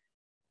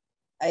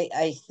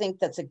think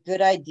that's a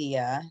good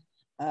idea,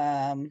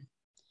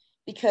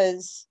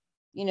 because,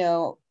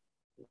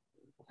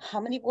 how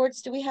many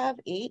boards do we have?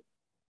 8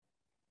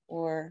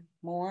 or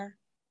more?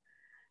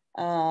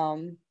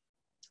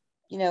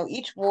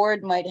 Each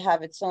ward might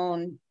have its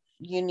own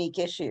unique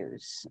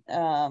issues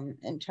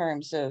in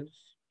terms of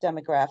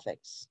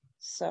demographics.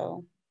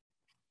 So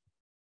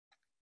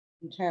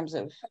in terms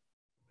of,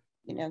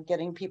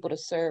 getting people to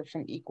serve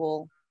from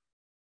equal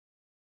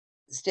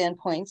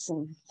standpoints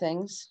and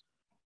things.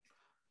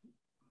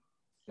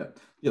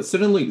 Yeah,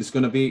 certainly it's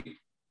going to be,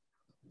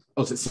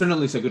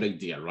 certainly it's a good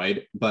idea,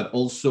 right? But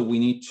also we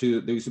need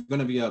to, there's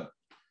going to be a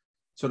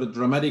sort of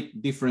dramatic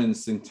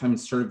difference in time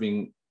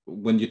serving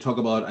when you talk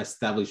about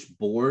established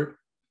board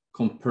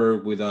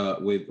compared with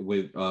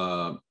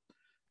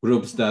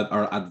groups that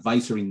are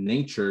advisory in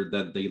nature,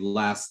 that they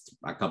last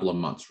a couple of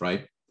months,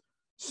 right?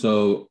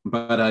 So,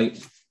 but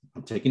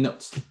I'm taking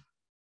notes.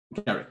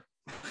 Gary.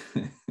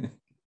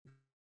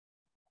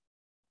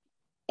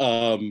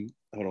 Hold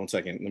on one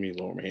second. Let me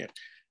lower my hand.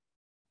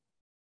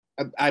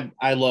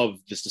 I love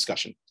this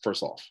discussion,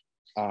 first off.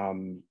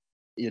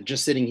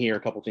 Just sitting here, a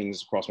couple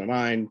things crossed my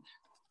mind.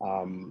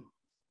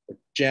 What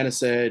Jana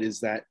said is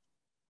that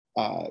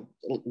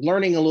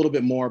learning a little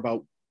bit more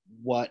about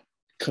what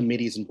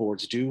committees and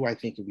boards do, I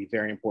think would be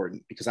very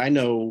important, because I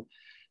know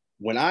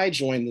when I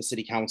joined the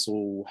city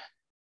council,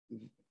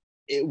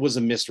 it was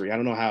a mystery. I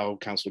don't know how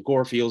Councilor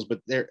Gore feels, but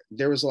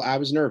I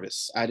was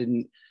nervous. I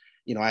didn't,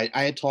 I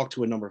had talked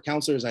to a number of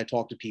councilors. I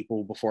talked to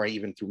people before I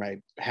even threw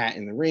my hat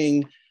in the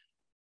ring,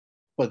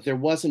 but there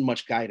wasn't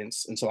much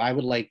guidance. And so I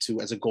would like to,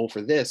 as a goal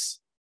for this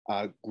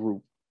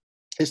group,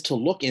 is to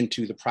look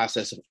into the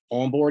process of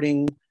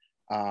onboarding,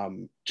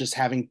 just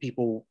having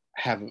people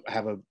have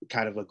a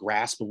kind of a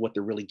grasp of what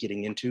they're really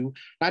getting into,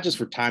 not just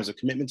for times of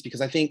commitments, because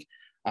I think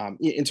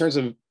in terms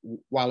of,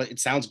 while it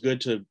sounds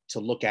good to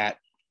look at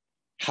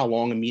how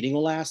long a meeting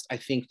will last, I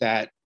think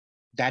that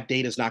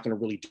data is not going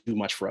to really do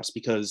much for us,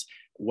 because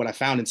what I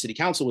found in city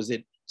council was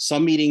that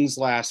some meetings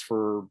last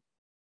for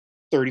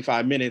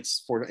 35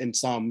 minutes and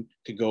some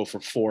could go for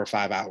 4 or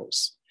 5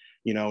 hours,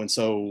 and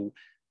so,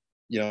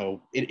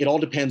 it all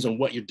depends on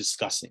what you're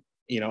discussing,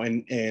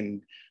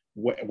 and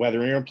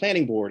whether you're a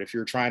planning board, if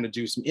you're trying to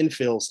do some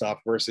infill stuff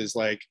versus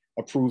like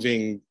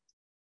approving,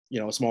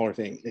 a smaller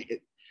thing.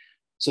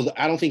 So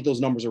I don't think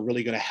those numbers are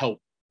really going to help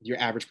your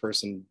average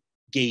person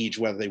gauge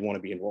whether they want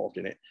to be involved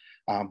in it.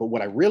 But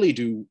what I really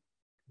do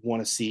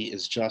want to see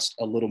is just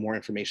a little more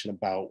information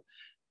about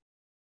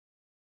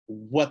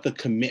what the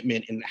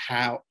commitment and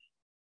how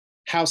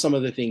some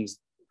of the things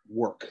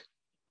work,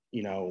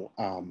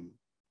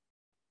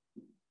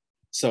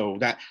 so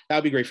that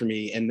would be great for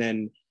me. And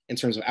then in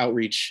terms of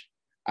outreach,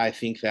 I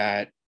think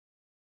that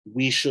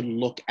we should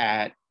look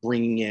at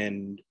bringing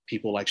in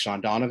people like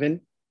Sean Donovan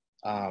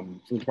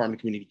from the Department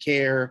of Community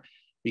Care,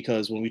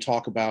 because when we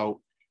talk about,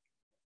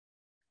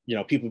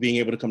 people being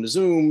able to come to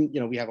Zoom,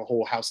 we have a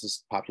whole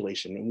houseless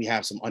population, and we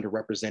have some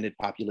underrepresented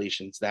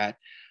populations that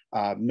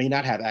may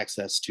not have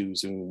access to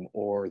Zoom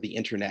or the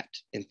internet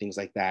and things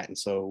like that. And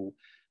so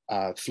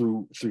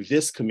through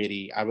this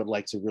committee, I would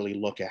like to really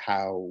look at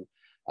how,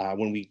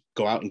 when we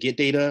go out and get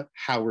data,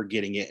 how we're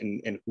getting it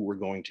and who we're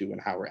going to and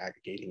how we're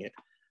aggregating it.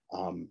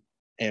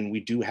 And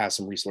we do have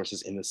some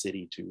resources in the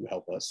city to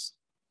help us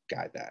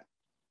guide that.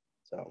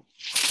 So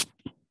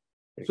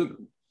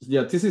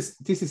yeah, this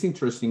is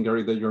interesting,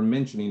 Gary, that you're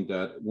mentioning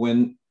that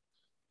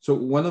so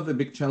one of the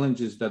big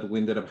challenges that we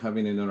ended up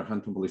having in our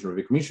Northampton Police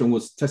Review Commission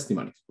was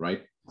testimonies,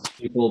 right?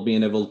 people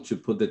being able to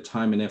put the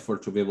time and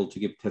effort to be able to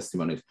give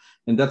testimonies.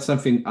 And that's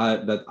something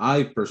that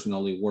I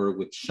personally work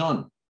with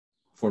Sean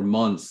for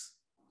months,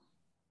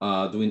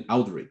 doing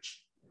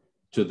outreach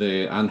to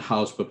the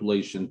unhoused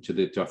population,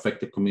 to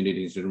affected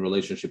communities in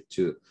relationship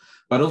to,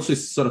 but also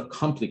it's sort of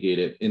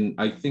complicated. And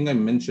I think I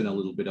mentioned a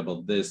little bit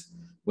about this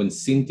when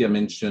Cynthia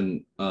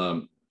mentioned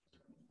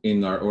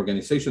in our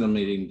organizational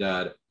meeting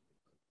that,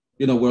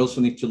 we also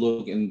need to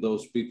look in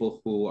those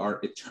people who are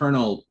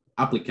eternal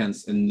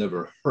applicants and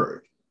never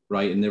heard,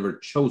 right? And never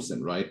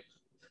chosen, right?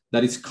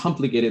 That is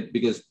complicated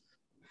because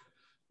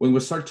when we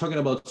start talking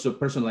about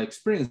personal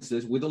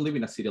experiences, we don't live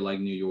in a city like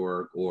New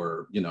York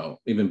or,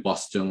 even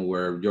Boston,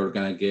 where you're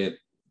gonna get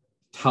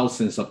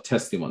thousands of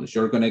testimonies.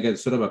 You're gonna get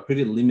sort of a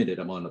pretty limited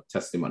amount of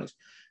testimonies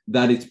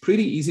that it's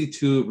pretty easy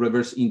to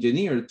reverse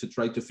engineer to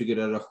try to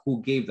figure out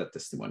who gave that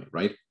testimony,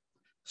 right?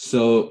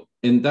 So,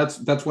 and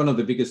that's one of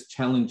the biggest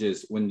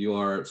challenges when you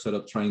are sort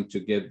of trying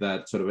to get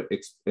that sort of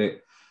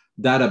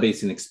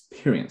database and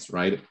experience,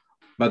 right?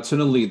 But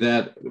certainly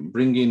that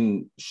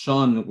bringing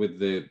Sean with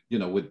the,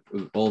 with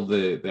all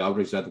the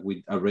outreach that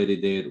we already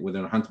did with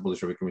the Northampton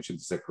Police Review Commission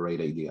is a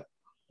great idea.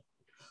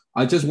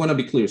 I just want to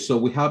be clear. So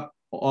we have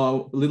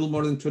a little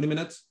more than 20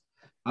 minutes.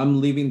 I'm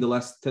leaving the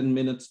last 10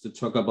 minutes to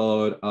talk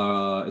about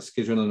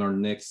scheduling our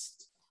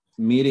next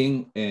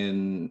meeting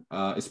and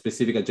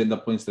specific agenda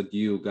points that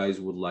you guys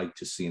would like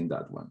to see in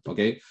that one,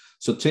 okay?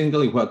 So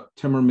technically we have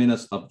 10 more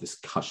minutes of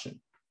discussion.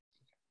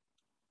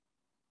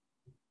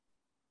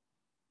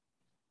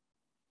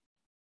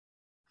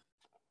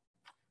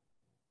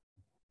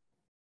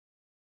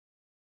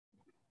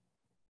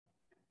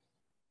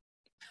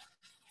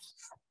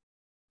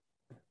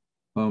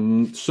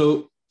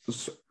 So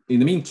in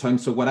the meantime,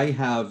 so what I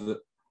have,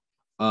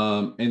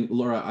 and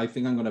Laura, I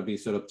think I'm going to be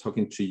sort of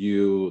talking to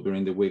you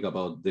during the week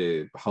about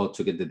how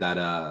to get the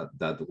data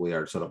that we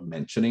are sort of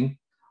mentioning.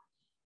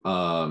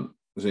 And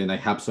I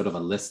have sort of a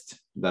list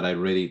that I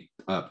already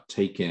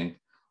taken,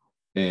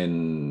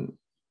 and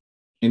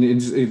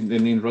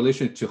in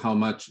relation to how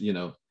much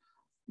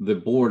the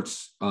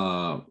boards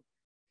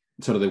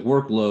sort of the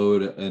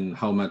workload and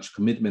how much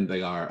commitment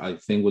they are, I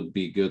think would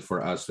be good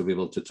for us to be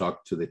able to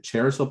talk to the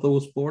chairs of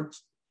those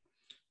boards.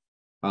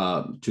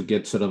 To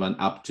get sort of an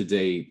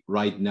up-to-date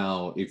right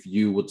now, if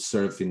you would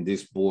serve in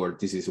this board,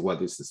 this is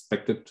what is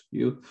expected of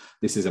you.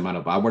 This is the amount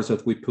of hours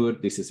that we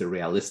put. This is a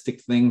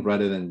realistic thing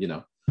rather than,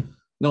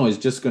 no, it's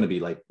just going to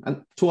be like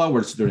 2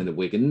 hours during the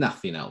week and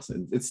nothing else.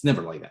 And it's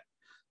never like that.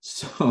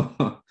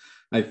 So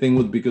I think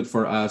would be good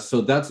for us.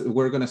 So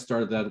we're going to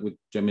start that with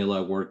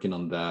Jamila working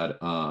on that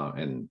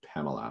and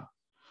Pamela,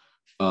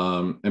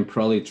 and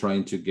probably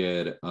trying to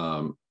get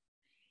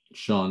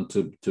Sean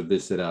to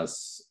visit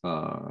us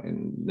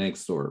in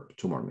next or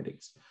 2 more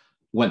meetings.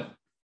 When?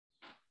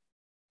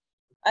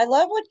 I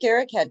love what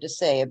Garrick had to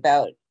say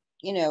about,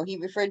 he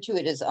referred to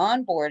it as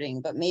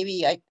onboarding, but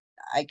maybe I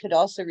could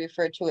also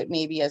refer to it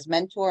maybe as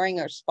mentoring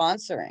or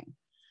sponsoring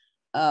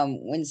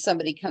when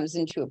somebody comes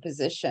into a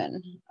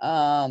position.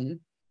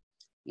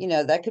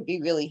 That could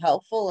be really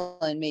helpful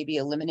and maybe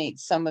eliminate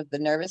some of the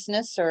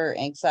nervousness or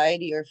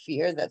anxiety or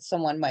fear that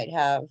someone might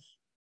have.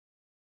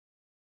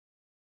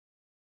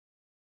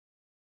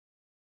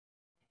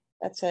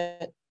 That's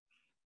it.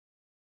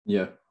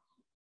 Yeah.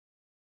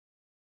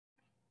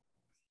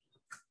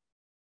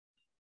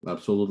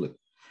 Absolutely.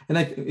 And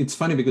it's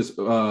funny because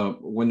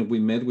when we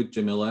met with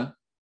Jamila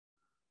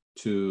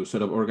to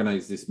sort of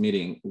organize this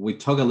meeting, we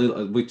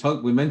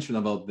mentioned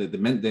about the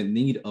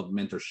need of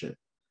mentorship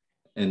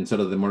and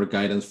sort of the more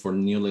guidance for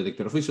newly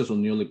elected officials or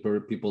newly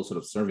people sort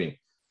of serving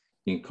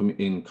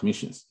in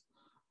commissions.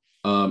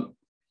 And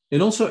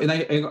also, and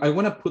I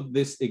want to put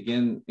this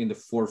again in the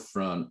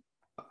forefront,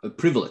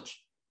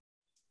 privilege,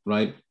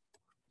 right?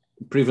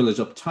 Privilege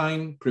of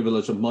time,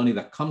 privilege of money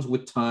that comes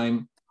with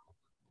time.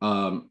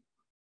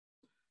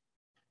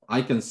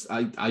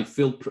 I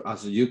feel,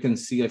 as you can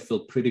see, I feel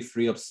pretty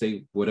free of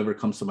say whatever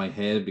comes to my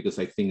head because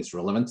I think it's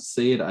relevant to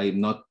say it. I'm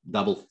not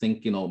double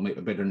thinking, or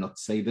maybe better not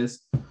say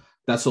this.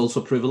 That's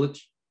also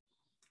privilege.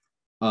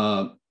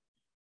 In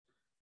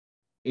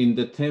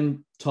the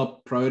 10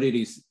 top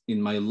priorities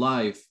in my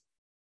life,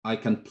 I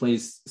can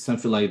place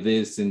something like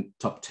this in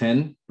top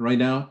 10 right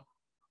now.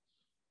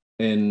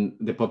 And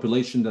the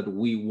population that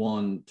we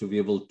want to be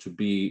able to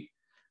be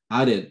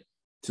added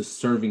to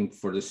serving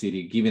for the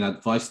city, giving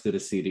advice to the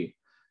city,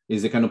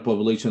 is the kind of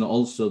population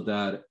also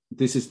that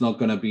this is not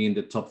going to be in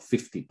the top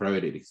 50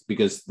 priorities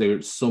because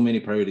there's so many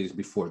priorities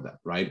before that,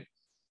 right?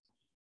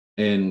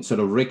 And sort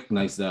of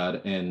recognize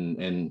that,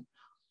 and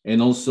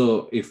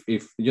also if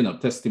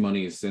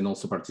testimonies and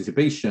also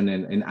participation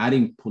and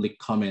adding public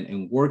comment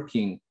and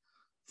working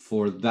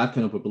for that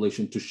kind of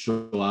population to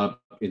show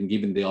up and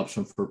giving the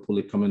option for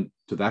public comment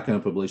to that kind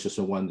of population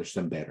so we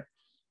understand better.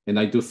 And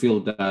I do feel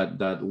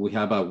that we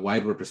have a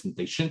wide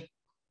representation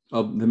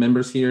of the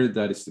members here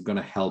that is going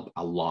to help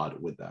a lot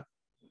with that.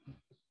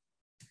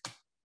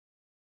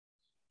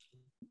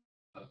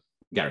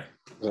 Gary.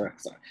 Sorry,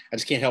 I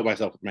just can't help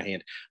myself with my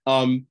hand.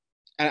 And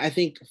I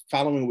think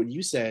following what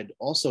you said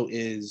also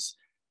is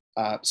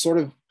sort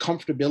of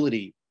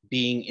comfortability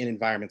being in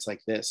environments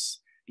like this.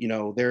 You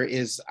know, there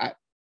is,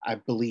 I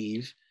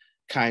believe,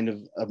 kind of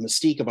a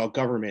mystique about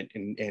government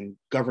and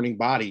governing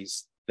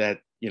bodies that,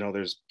 you know,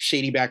 there's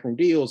shady backroom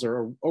deals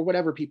or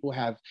whatever, people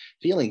have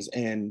feelings.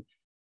 And,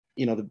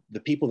 you know, the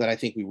people that I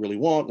think we really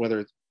want,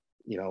 whether,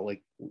 you know,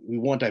 like we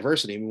want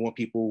diversity and we want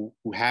people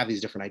who have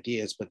these different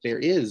ideas, but there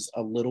is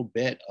a little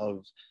bit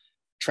of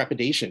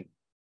trepidation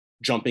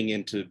jumping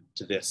into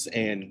this.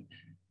 And,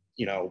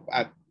 you know,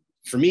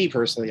 for me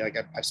personally, like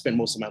I've spent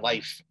most of my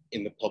life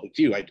in the public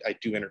view. I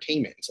do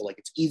entertainment. So like,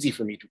 it's easy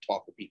for me to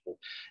talk with people.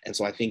 And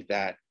so I think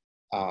that,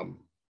 you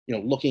know,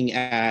 looking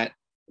at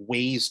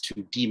ways to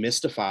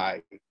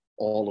demystify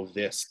all of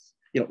this,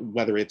 you know,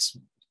 whether it's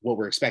what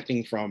we're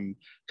expecting from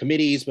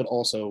committees, but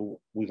also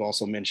we've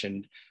also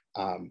mentioned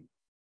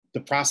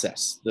the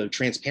process, the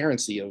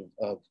transparency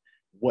of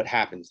what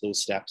happens,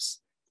 those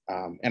steps.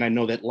 And I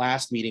know that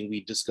last meeting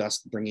we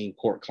discussed bringing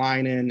Court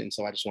Klein in. And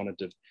so I just wanted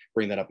to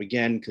bring that up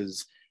again,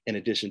 because in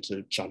addition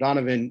to Sean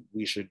Donovan,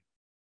 we should,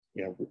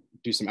 you know,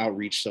 do some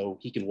outreach so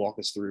he can walk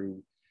us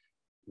through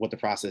what the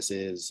process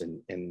is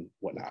and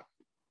whatnot.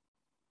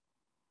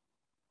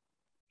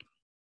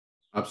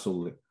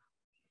 Absolutely.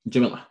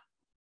 Jamila.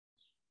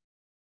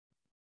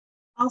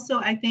 Also,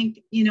 I think,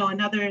 you know,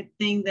 another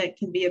thing that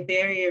can be a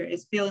barrier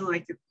is feeling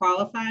like you're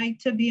qualified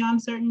to be on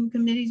certain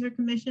committees or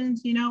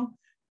commissions, you know,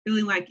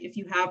 feeling like if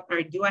you have,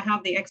 or do I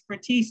have the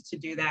expertise to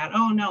do that?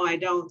 Oh, no, I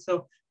don't.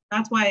 So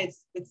that's why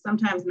it's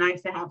sometimes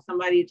nice to have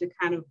somebody to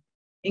kind of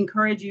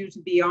encourage you to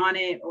be on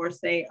it, or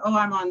say, oh,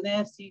 I'm on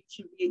this, you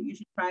should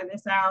try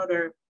this out,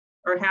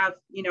 or have,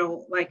 you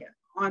know, like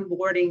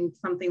onboarding,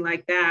 something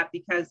like that,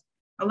 because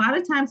a lot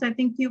of times I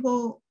think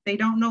people, they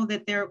don't know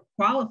that they're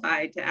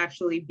qualified to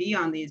actually be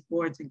on these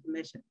boards and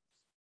commissions.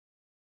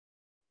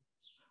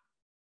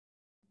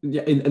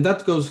 Yeah, and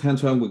that goes hand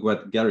to hand with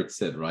what Garrick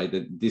said, right?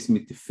 The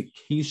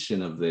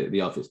demystification of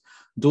the office.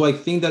 Do I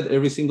think that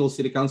every single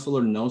city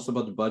councilor knows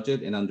about the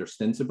budget and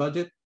understands the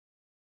budget?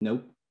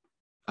 No.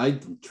 I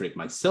don't trick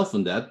myself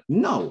on that.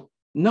 No,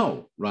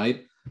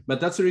 right? But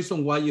that's the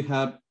reason why you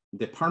have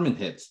department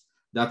heads.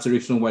 That's the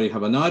reason why you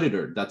have an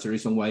auditor. That's the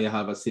reason why you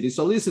have a city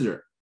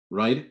solicitor,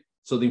 right?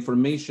 So the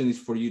information is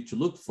for you to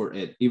look for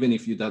it, even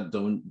if you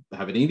don't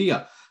have an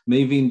idea.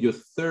 Maybe in your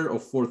third or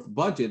fourth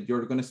budget,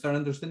 you're going to start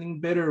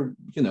understanding better,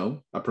 you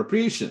know,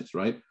 appropriations,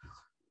 right?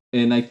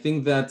 And I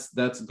think that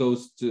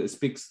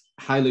speaks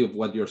highly of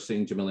what you're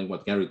saying, Jamila, and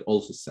what Garrett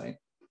also saying.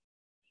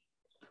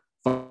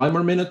 5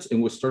 more minutes, and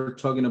we'll start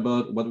talking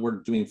about what we're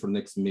doing for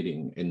next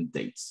meeting and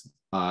dates.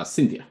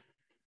 Cynthia.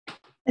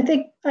 I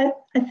think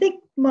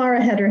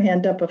Mara had her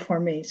hand up before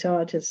me, so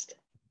I'll just.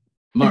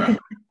 Mara.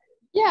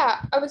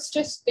 Yeah, I was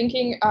just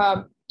thinking,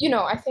 you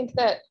know, I think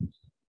that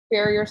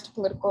barriers to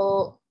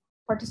political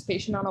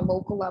participation on a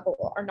local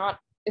level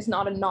is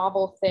not a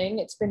novel thing.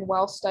 It's been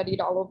well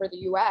studied all over the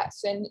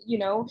US, and, you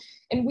know,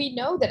 and we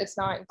know that it's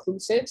not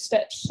inclusive.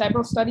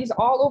 Several studies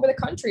all over the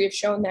country have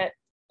shown that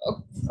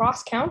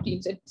across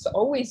counties, it's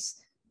always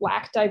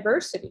lacked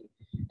diversity.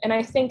 And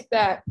I think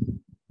that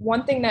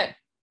one thing that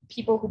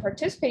people who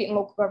participate in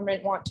local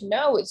government want to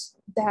know is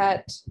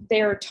that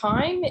their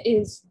time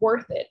is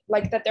worth it,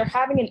 like that they're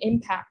having an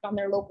impact on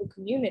their local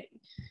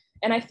community.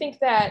 And I think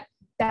that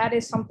that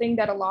is something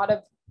that a lot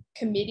of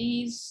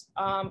committees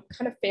kind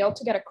of fail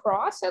to get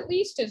across, at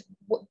least, is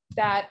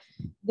that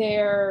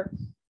their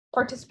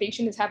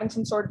participation is having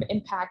some sort of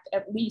impact,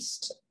 at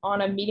least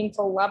on a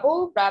meaningful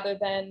level, rather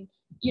than,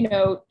 you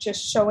know,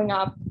 just showing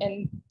up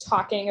and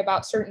talking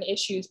about certain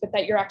issues, but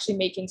that you're actually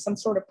making some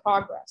sort of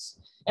progress.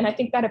 And I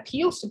think that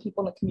appeals to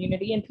people in the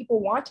community, and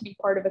people want to be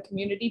part of a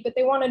community, but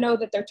they want to know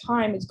that their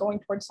time is going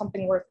towards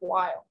something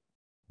worthwhile.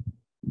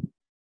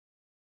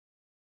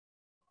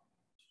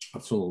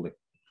 Absolutely.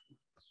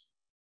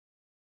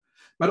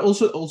 But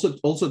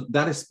also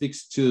that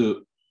speaks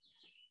to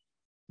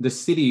the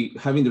city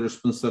having the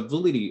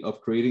responsibility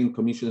of creating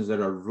commissions that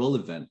are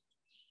relevant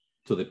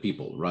to the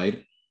people,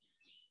 right?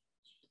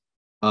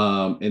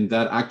 And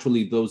that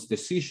actually those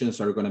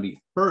decisions are going to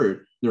be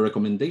heard, the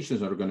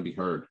recommendations are going to be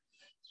heard,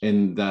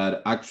 and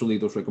that actually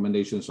those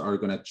recommendations are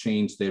going to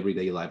change the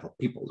everyday life of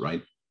people,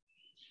 right?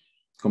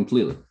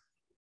 Completely.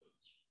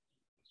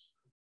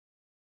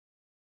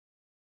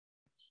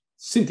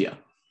 Cynthia.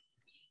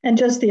 And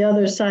just the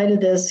other side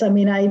of this, I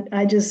mean,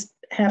 I just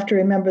have to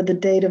remember the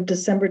date of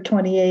December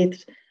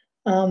 28th,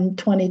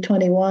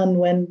 2021,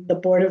 when the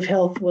Board of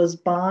Health was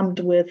bombed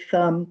with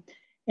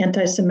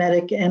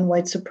anti-Semitic and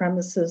white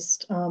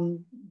supremacist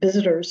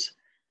visitors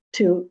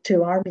to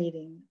our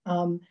meeting.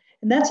 And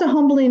that's a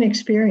humbling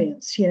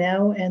experience, you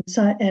know,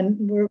 and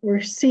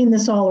we're seeing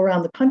this all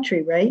around the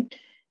country, right?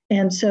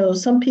 And so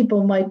some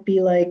people might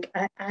be like,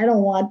 I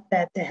don't want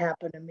that to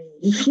happen to me,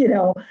 you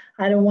know,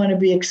 I don't want to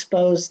be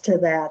exposed to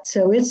that.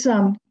 So it's,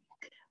 you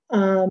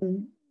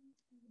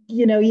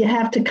know, you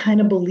have to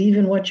kind of believe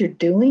in what you're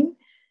doing.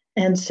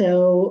 And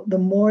so the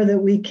more that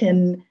we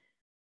can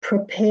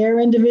prepare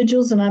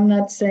individuals, and I'm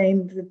not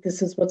saying that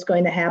this is what's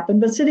going to happen,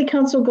 but city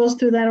council goes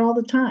through that all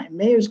the time.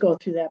 Mayors go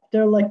through that.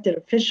 They're elected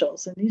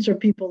officials, and these are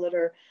people that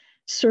are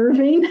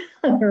serving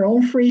on their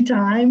own free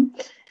time,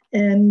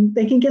 and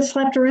they can get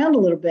slapped around a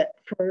little bit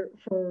for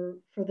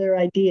their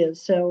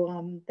ideas.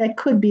 So that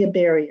could be a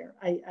barrier.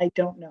 I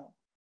don't know.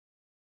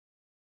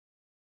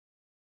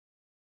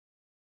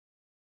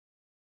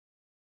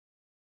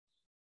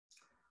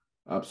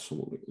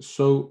 Absolutely.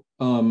 So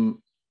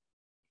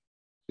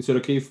is it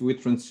okay if we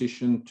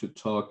transition to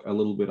talk a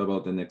little bit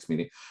about the next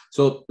meeting?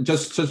 So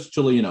just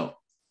to let you know,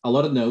 a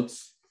lot of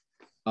notes.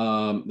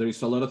 There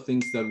is a lot of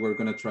things that we're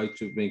going to try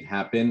to make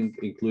happen,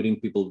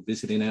 including people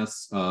visiting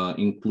us,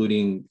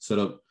 including sort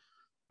of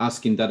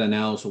asking data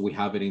now, so we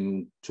have it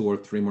in 2 or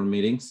 3 more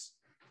meetings.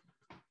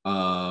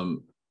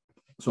 So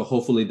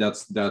hopefully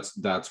that's going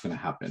to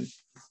happen.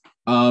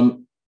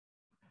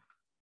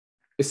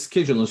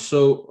 Scheduling.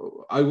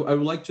 So I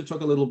would like to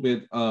talk a little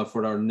bit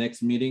for our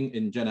next meeting.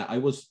 In Jenna,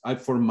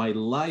 for my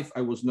life,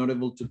 I was not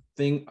able to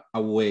think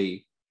a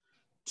way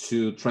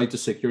to try to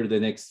secure the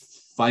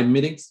next 5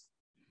 meetings.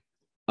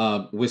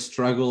 We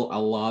struggle a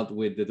lot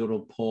with the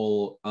doodle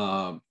poll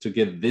to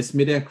get this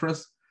meeting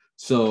across.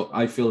 So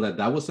I feel that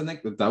that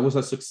was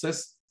a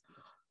success.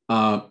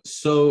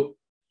 So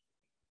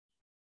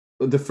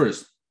the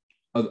first,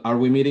 are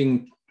we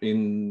meeting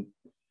in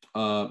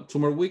 2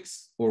 more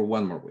weeks or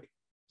 1 more week?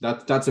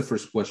 That's the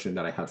first question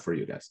that I had for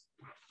you guys.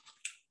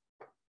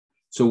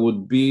 So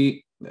would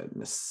be, let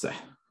me see,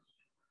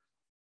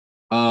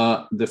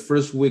 the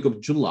first week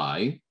of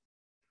July,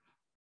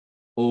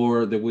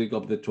 or the week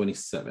of the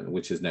 27th,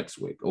 which is next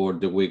week, or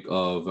the week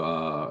of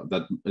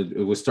that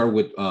we start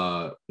with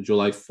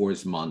July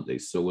 4th Monday,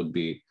 so it would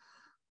be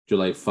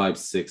July 5,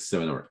 6,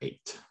 7, or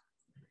 8.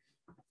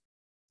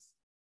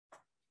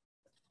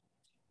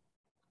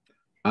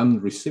 I'm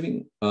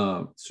receiving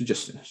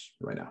suggestions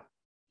right now.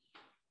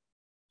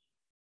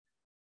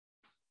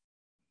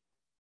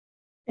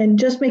 And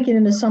just making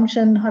an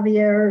assumption,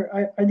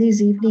 Javier, are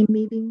these evening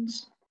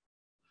meetings?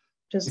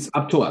 It's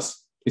up to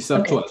us. It's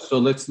up to us. So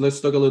let's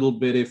talk a little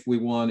bit if we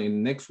want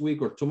in next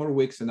week or 2 more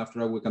weeks, and after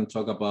that we can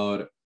talk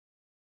about.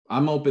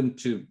 I'm open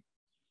to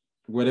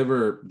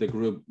whatever the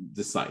group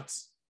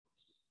decides,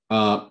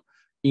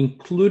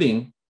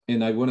 including,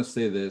 and I want to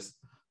say this,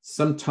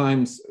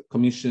 sometimes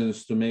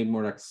commissions, to make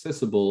more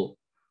accessible,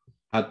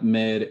 have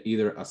met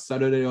either a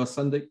Saturday or a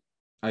Sunday.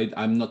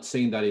 I'm not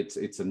saying that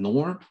it's a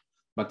norm,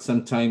 but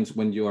sometimes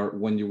when you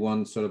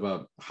want sort of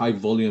a high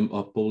volume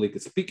of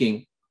public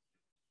speaking,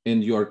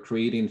 and you are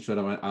creating sort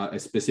of a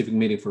specific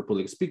meeting for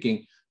public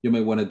speaking, you may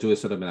want to do it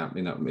sort of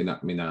in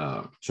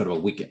a sort of a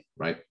weekend,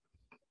 right?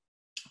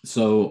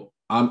 So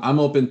I'm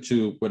open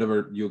to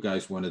whatever you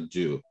guys want to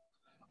do.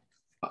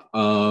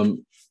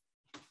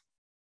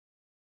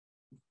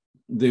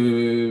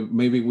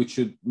 Maybe we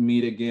should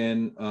meet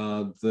again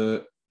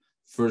the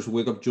first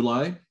week of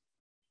July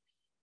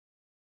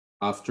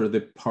after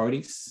the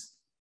parties.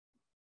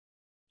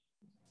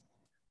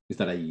 Is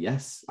that a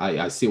yes?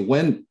 I see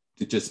when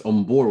to just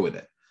on board with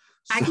it.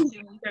 So, I can do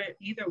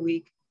either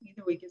week.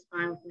 Either week is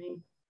fine with me.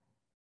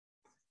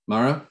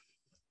 Mara?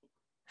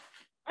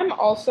 I'm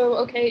also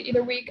okay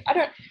either week.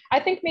 I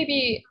think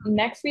maybe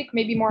next week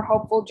may be more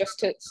helpful just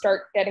to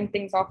start getting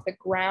things off the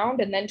ground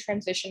and then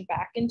transition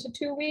back into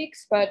 2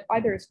 weeks, but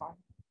either is fine.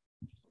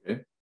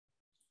 Okay.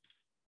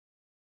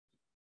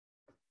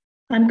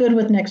 I'm good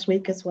with next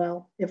week as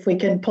well. If we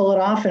can pull it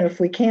off, and if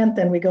we can't,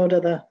 then we go to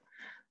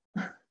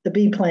the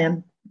B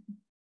plan.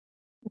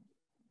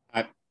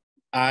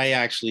 I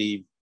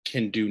actually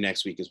can do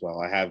next week as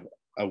well. I have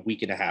a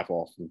week and a half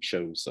off from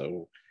shows,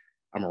 so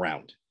I'm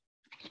around.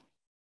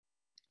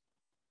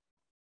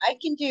 I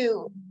can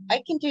do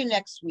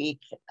next week.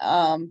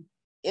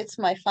 It's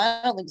my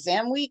final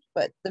exam week,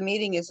 but the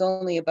meeting is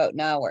only about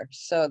an hour,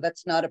 so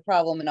that's not a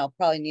problem, and I'll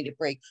probably need a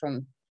break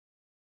from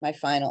my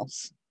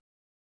finals.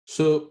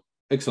 So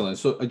excellent.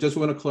 So I just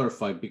want to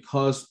clarify,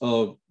 because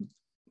of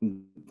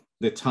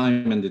the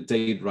time and the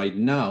date right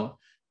now,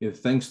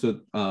 thanks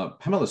to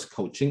Pamela's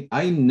coaching,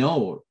 I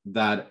know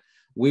that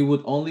we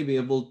would only be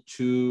able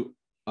to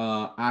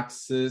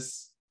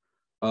access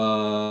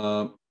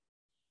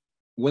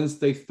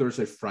Wednesday,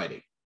 Thursday,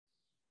 Friday.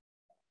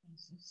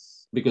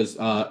 Because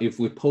if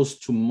we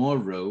post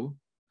tomorrow,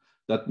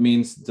 that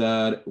means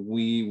that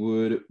we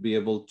would be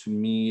able to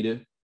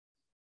meet.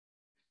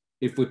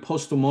 If we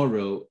post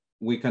tomorrow,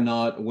 we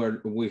cannot, we're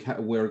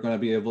going to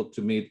be able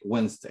to meet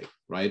Wednesday,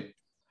 right?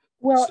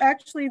 Well,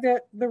 actually,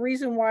 the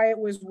reason why it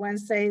was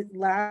Wednesday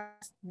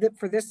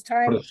for this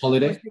time, for the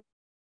holiday,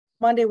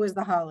 Monday was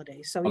the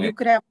holiday. So you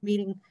could have a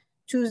meeting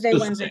Tuesday,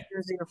 Wednesday,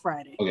 Thursday, or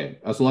Friday. Okay,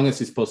 as long as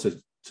it's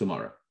posted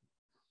tomorrow.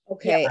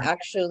 Okay,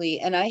 actually,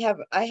 and I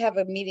have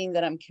a meeting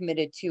that I'm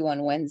committed to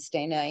on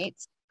Wednesday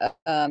nights.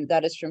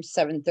 That is from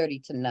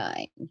 7:30 to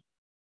 9.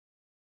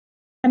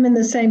 I'm in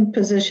the same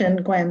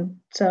position,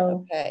 Gwen.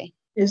 So okay.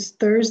 Is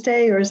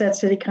Thursday, or is that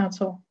city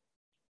council?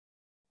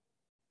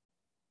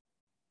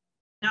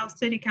 No,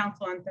 city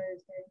council on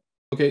Thursday.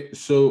 Okay,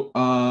 so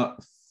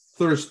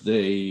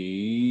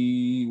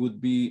Thursday would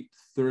be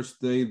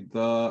Thursday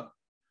the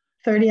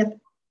 30th.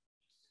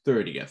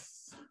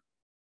 30th.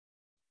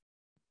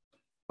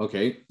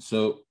 Okay,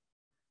 so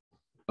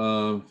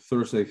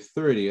Thursday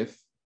 30th,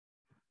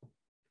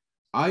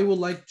 I would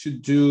like to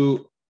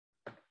do,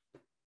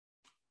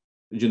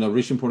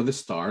 reaching for the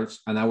stars,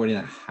 an hour and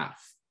a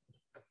half.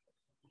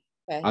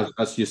 Okay.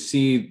 As you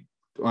see,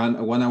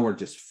 1 hour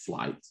just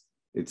flies.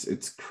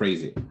 It's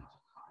crazy.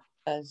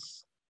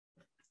 Yes.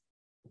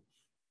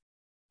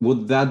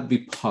 Would that be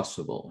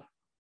possible?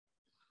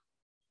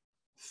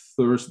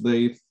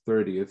 Thursday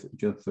 30th,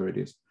 June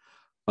 30th,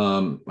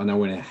 an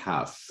hour and a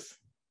half.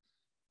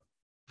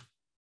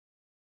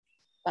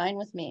 Fine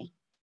with me.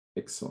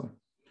 Excellent.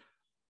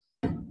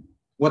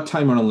 What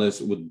time on the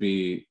list would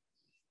be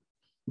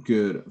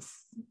good?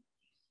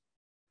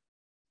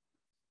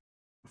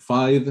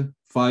 5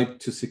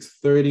 to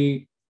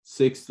 6:30,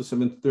 6 to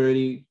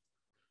 7:30,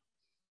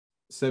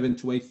 7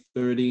 to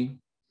 8:30.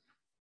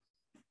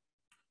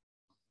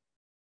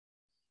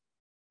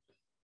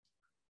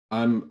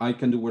 I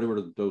can do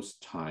whatever those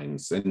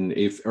times, and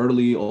if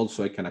early,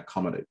 also I can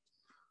accommodate.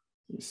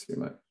 Let me see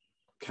my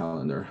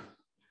calendar.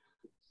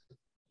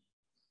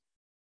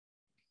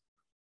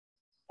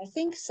 I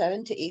think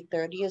 7 to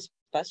 8:30 is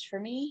best for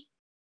me.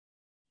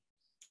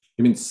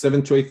 You mean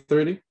 7 to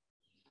 8:30?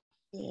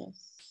 Yes.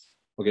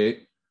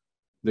 Okay.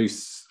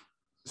 There's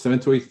 7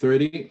 to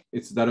 8:30.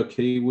 Is that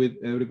okay with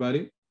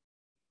everybody?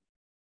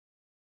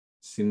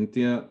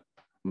 Cynthia,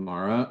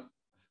 Mara,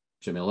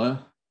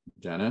 Jamila,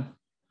 Jana,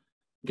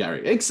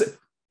 Gary. Excellent.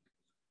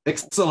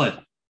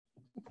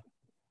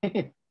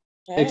 Okay.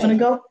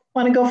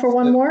 Want to go for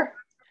one more?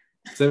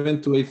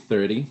 7 to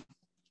 8:30.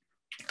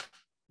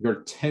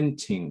 You're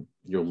tempting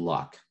your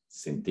luck,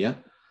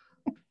 Cynthia.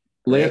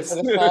 Let's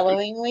for the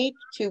following week,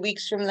 2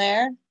 weeks from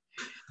there.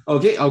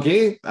 Okay.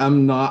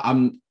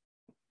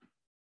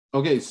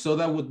 Okay, so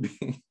that would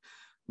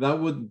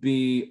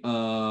be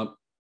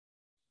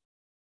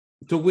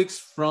 2 weeks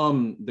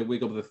from the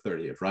week of the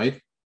 30th,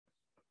 right?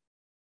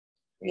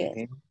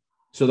 Yes.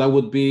 So that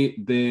would be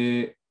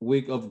the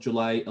week of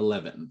July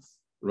 11th,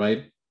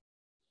 right?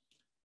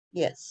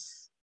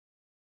 Yes.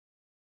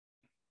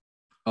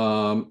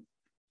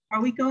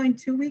 Are we going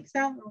 2 weeks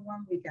out or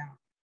 1 week out?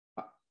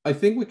 I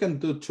think we can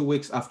do 2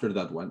 weeks after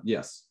that one.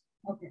 Yes.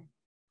 Okay.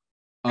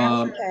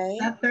 Okay.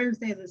 That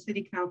Thursday is the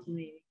city council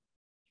meeting.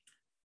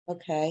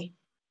 Okay.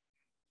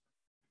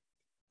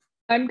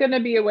 I'm going to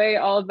be away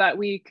all of that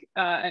week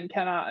and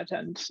cannot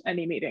attend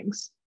any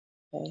meetings.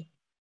 Okay.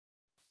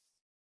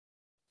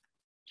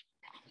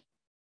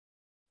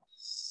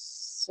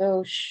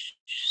 So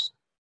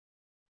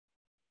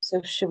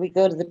should we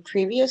go to the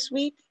previous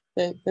week,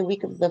 the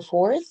week of the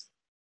 4th?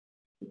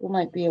 People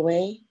might be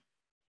away.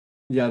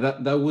 Yeah,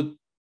 that would,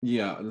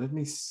 yeah, let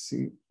me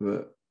see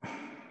the,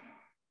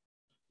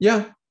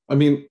 yeah, I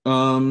mean,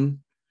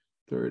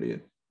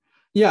 30th.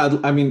 Yeah,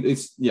 I mean,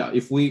 it's, yeah,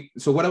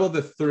 so what about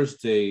the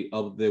Thursday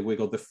of the week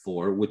of the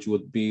 4th, which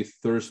would be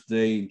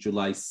Thursday,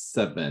 July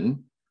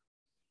 7?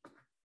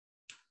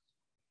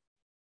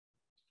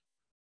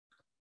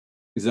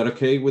 Is that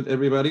okay with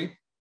everybody?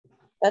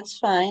 That's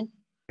fine.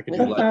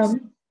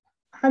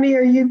 Javi,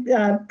 are you,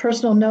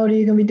 personal note, are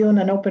you going to be doing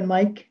an open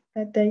mic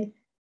that day?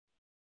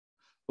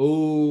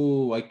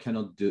 Oh, I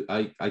cannot do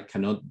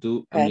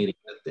a meeting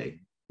that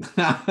day.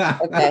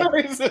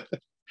 Okay.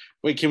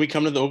 Wait, can we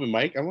come to the open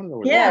mic? I want to know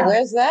where Yeah,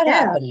 where's that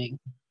happening?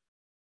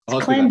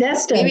 It's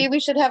clandestine. Maybe we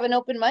should have an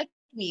open mic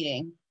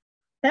meeting.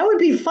 That would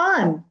be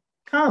fun.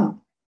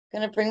 Come.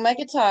 Gonna bring my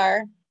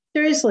guitar.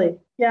 Seriously,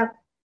 yeah.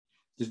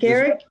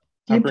 Garrick,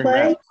 do you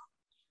play?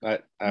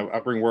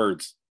 I'll bring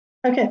words.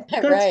 Okay,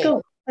 that's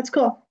cool. That's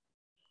cool.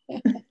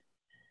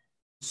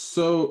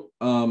 So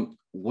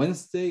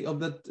Wednesday of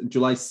that,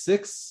 July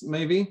 6th,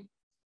 maybe?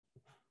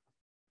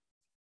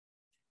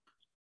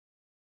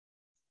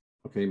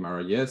 Okay,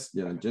 Mara, yes.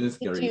 Yeah, Jess,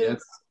 Gary,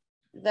 yes.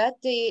 That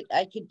date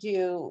I could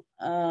do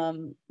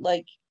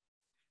like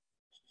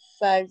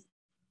 5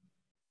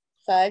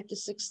 to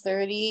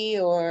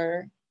 6:30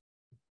 or.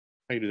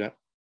 I can do that.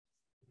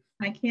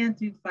 I can't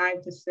do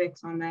 5 to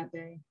 6 on that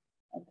day.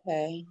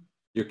 Okay.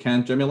 You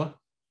can't, Jamila?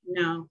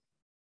 No.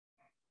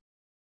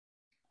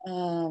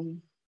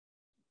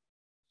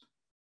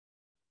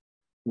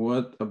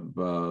 What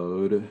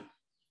about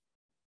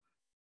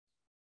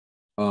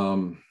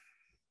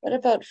what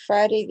about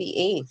Friday the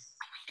 8th?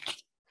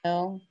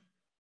 No.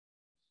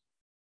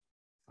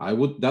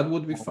 That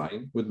would be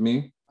fine with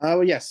me.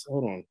 Oh yes,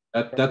 hold on.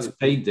 That's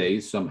payday,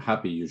 so I'm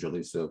happy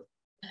usually. So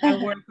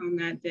I work on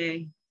that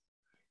day.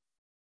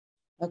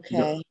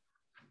 Okay.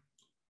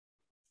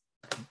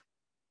 Yep.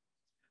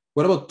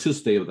 What about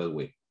Tuesday of that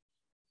week?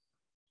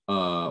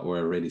 Or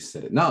I already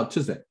said it. No,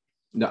 Tuesday.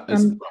 No,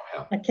 it's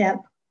I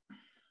can't.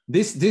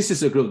 This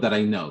is a group that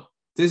I know.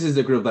 This is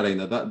the group that I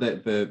know. That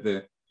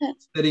the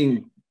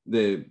setting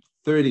the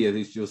 30th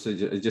is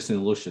just an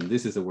illusion.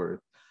 This is a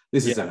word.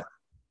 This is a.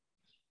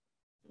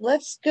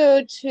 Let's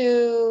go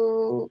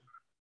to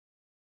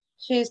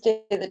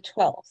Tuesday the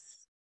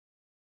 12th.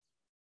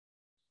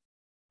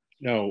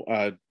 No,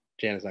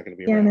 Janet's not going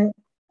to be around.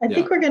 I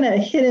think we're going to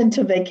hit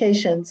into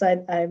vacations.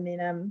 I mean,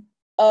 I'm.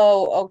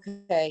 Oh,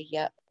 okay,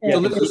 yeah. So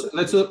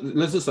let's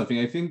do something.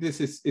 I think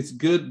it's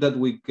good that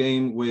we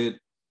came with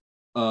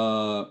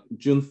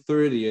June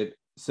 30th,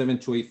 7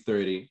 to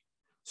 8:30.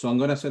 So I'm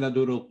gonna send a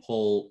doodle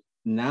poll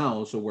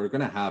now. So we're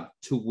gonna have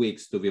 2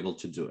 weeks to be able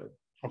to do it.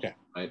 Okay.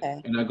 Right.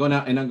 Okay. And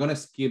I'm gonna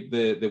skip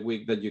the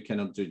week that you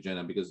cannot do,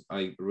 Jenna, because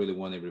I really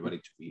want everybody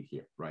to be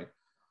here. Right.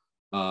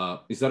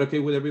 Is that okay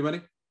with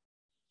everybody?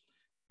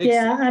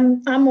 Yeah,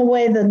 I'm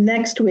away the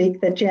next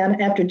week that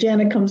after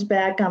Janet comes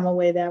back, I'm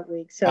away that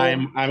week. So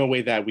I'm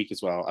away that week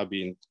as well. I'll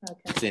be in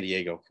okay. San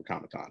Diego for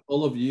Comic-Con.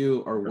 All of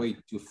you are way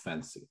too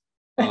fancy.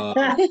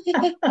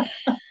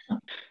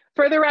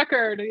 For the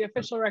record, the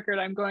official record,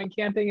 I'm going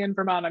camping in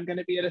Vermont. I'm going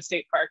to be at a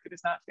state park. It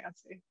is not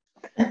fancy.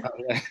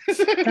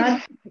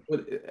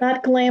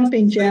 Not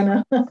glamping,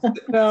 Jenna.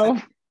 No.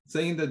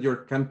 Saying that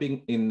you're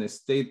camping in a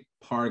state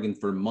park in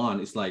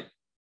Vermont is like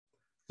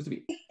to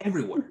be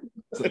everywhere.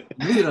 So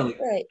literally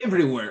Right.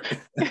 everywhere.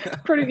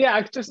 Pretty, yeah,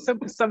 just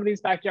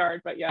somebody's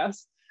backyard, but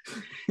yes.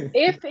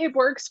 If it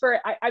works for,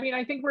 I mean,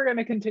 I think we're going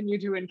to continue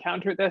to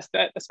encounter this,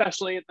 that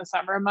especially in the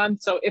summer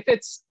months. So if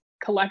it's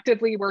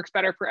collectively works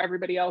better for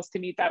everybody else to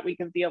meet that week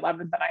of the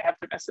 11th, and I have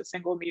to miss a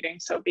single meeting,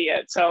 so be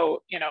it.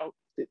 So, you know,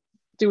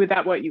 do with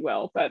that what you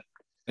will, but.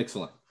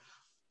 Excellent.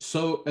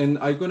 So, and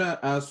I'm gonna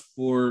ask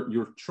for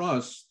your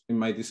trust in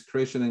my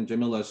discretion and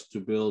Jamila's to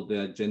build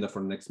the agenda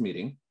for next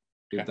meeting,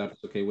 if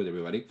that's okay with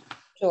everybody.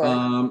 Sure.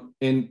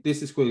 And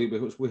this is quickly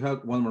because we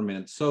have 1 more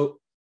minute. So,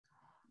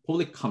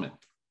 public comment.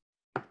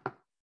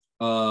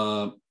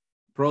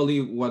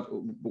 Probably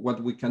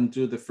what we can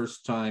do the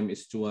first time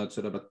is to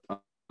sort of a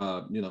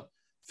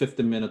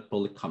 15-minute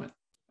public comment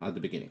at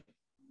the beginning.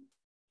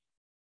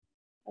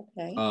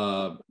 Okay.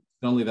 Not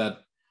only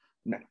that,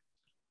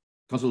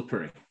 Councilor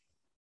Perry.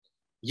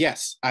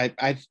 Yes, I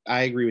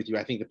agree with you.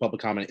 I think the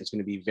public comment is going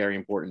to be very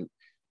important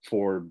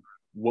for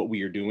what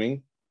we are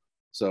doing.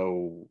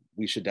 So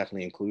we should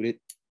definitely include it.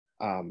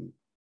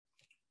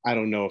 I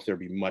don't know if there'll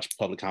be much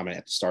public comment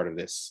at the start of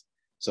this.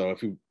 So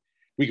if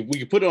we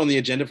could put it on the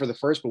agenda for the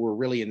first, but we're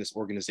really in this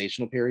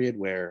organizational period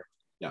where,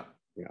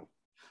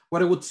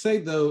 What I would say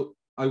though,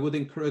 I would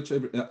encourage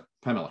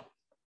Pamela.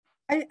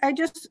 I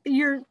just,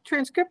 your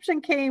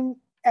transcription came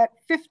at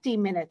 50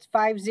 minutes,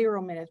 50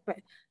 minutes, but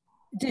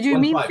did you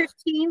mean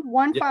 15?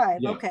 1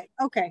 5. Yeah.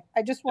 Okay.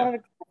 I just wanted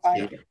to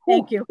clarify.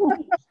 Thank you.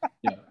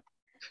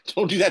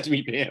 Don't do that to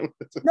me, Pam.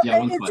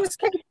 No, it just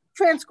came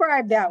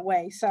transcribed that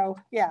way. So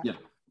yeah.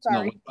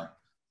 Sorry.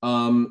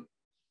 No,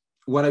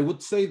 what I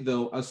would say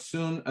though, as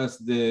soon as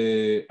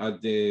the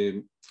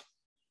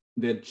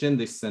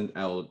agenda is sent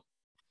out,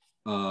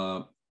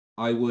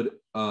 I would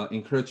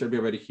encourage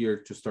everybody here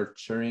to start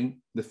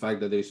sharing the fact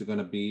that there's going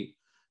to be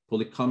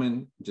public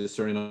comment, just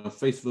sharing on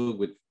Facebook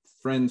with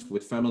friends,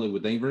 with family,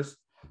 with neighbors,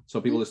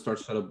 so people start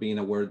sort of being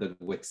aware that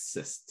we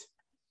exist.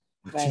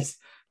 Right.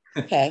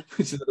 Okay.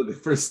 Which is the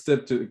first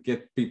step to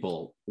get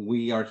people.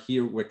 We are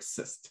here. We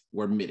exist.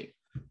 We're meeting.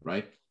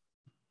 Right.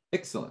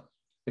 Excellent.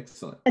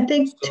 Excellent. I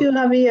think too,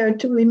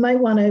 Javier, we might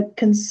want to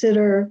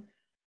consider,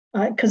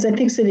 because I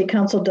think City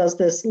Council does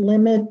this,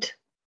 limit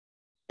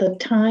the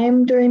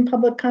time during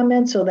public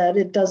comment so that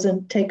it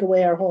doesn't take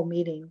away our whole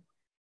meeting.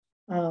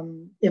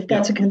 If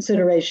that's a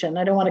consideration,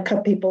 I don't want to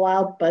cut people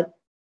out, but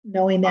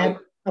knowing that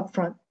up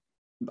front.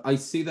 I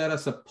see that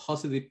as a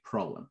positive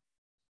problem.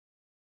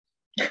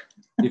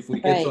 If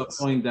we get to a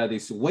point that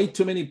is way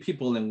too many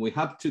people and we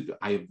have to,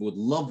 I would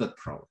love that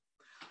problem.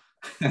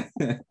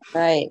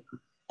 Right.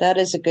 That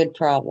is a good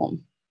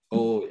problem.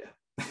 Oh,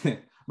 yeah.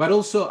 But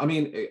also, I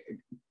mean,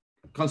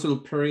 Councilor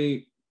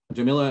Perry,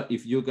 Jamila,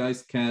 if you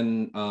guys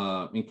can,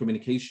 in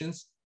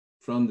communications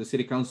from the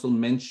City Council,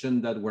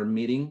 mention that we're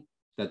meeting,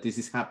 that this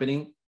is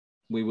happening,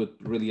 we would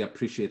really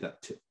appreciate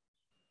that too.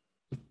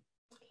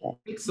 Okay.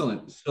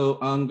 Excellent. So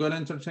I'm going to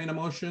entertain a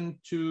motion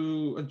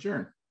to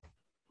adjourn.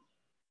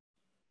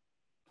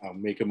 I'll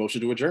make a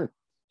motion to adjourn.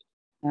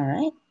 All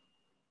right.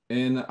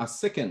 And a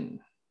second.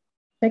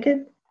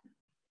 Second.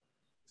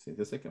 See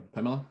the second,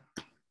 Pamela.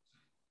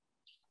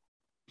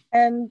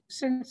 And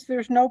since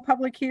there's no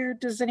public here,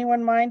 does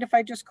anyone mind if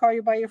I just call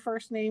you by your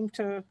first name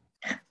to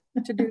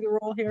do the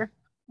roll here?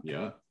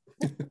 Yeah.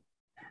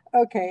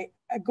 Okay,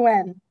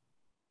 Gwen.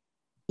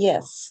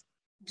 Yes.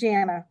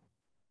 Jana.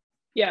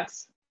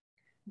 Yes.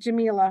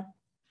 Jamila.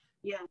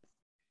 Yes.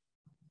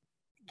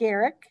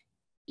 Garrick.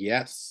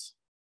 Yes.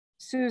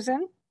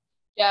 Susan.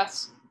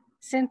 Yes.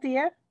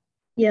 Cynthia.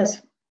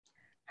 Yes.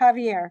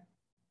 Javier.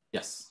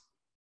 Yes.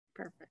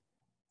 Perfect.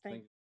 Thank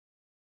you.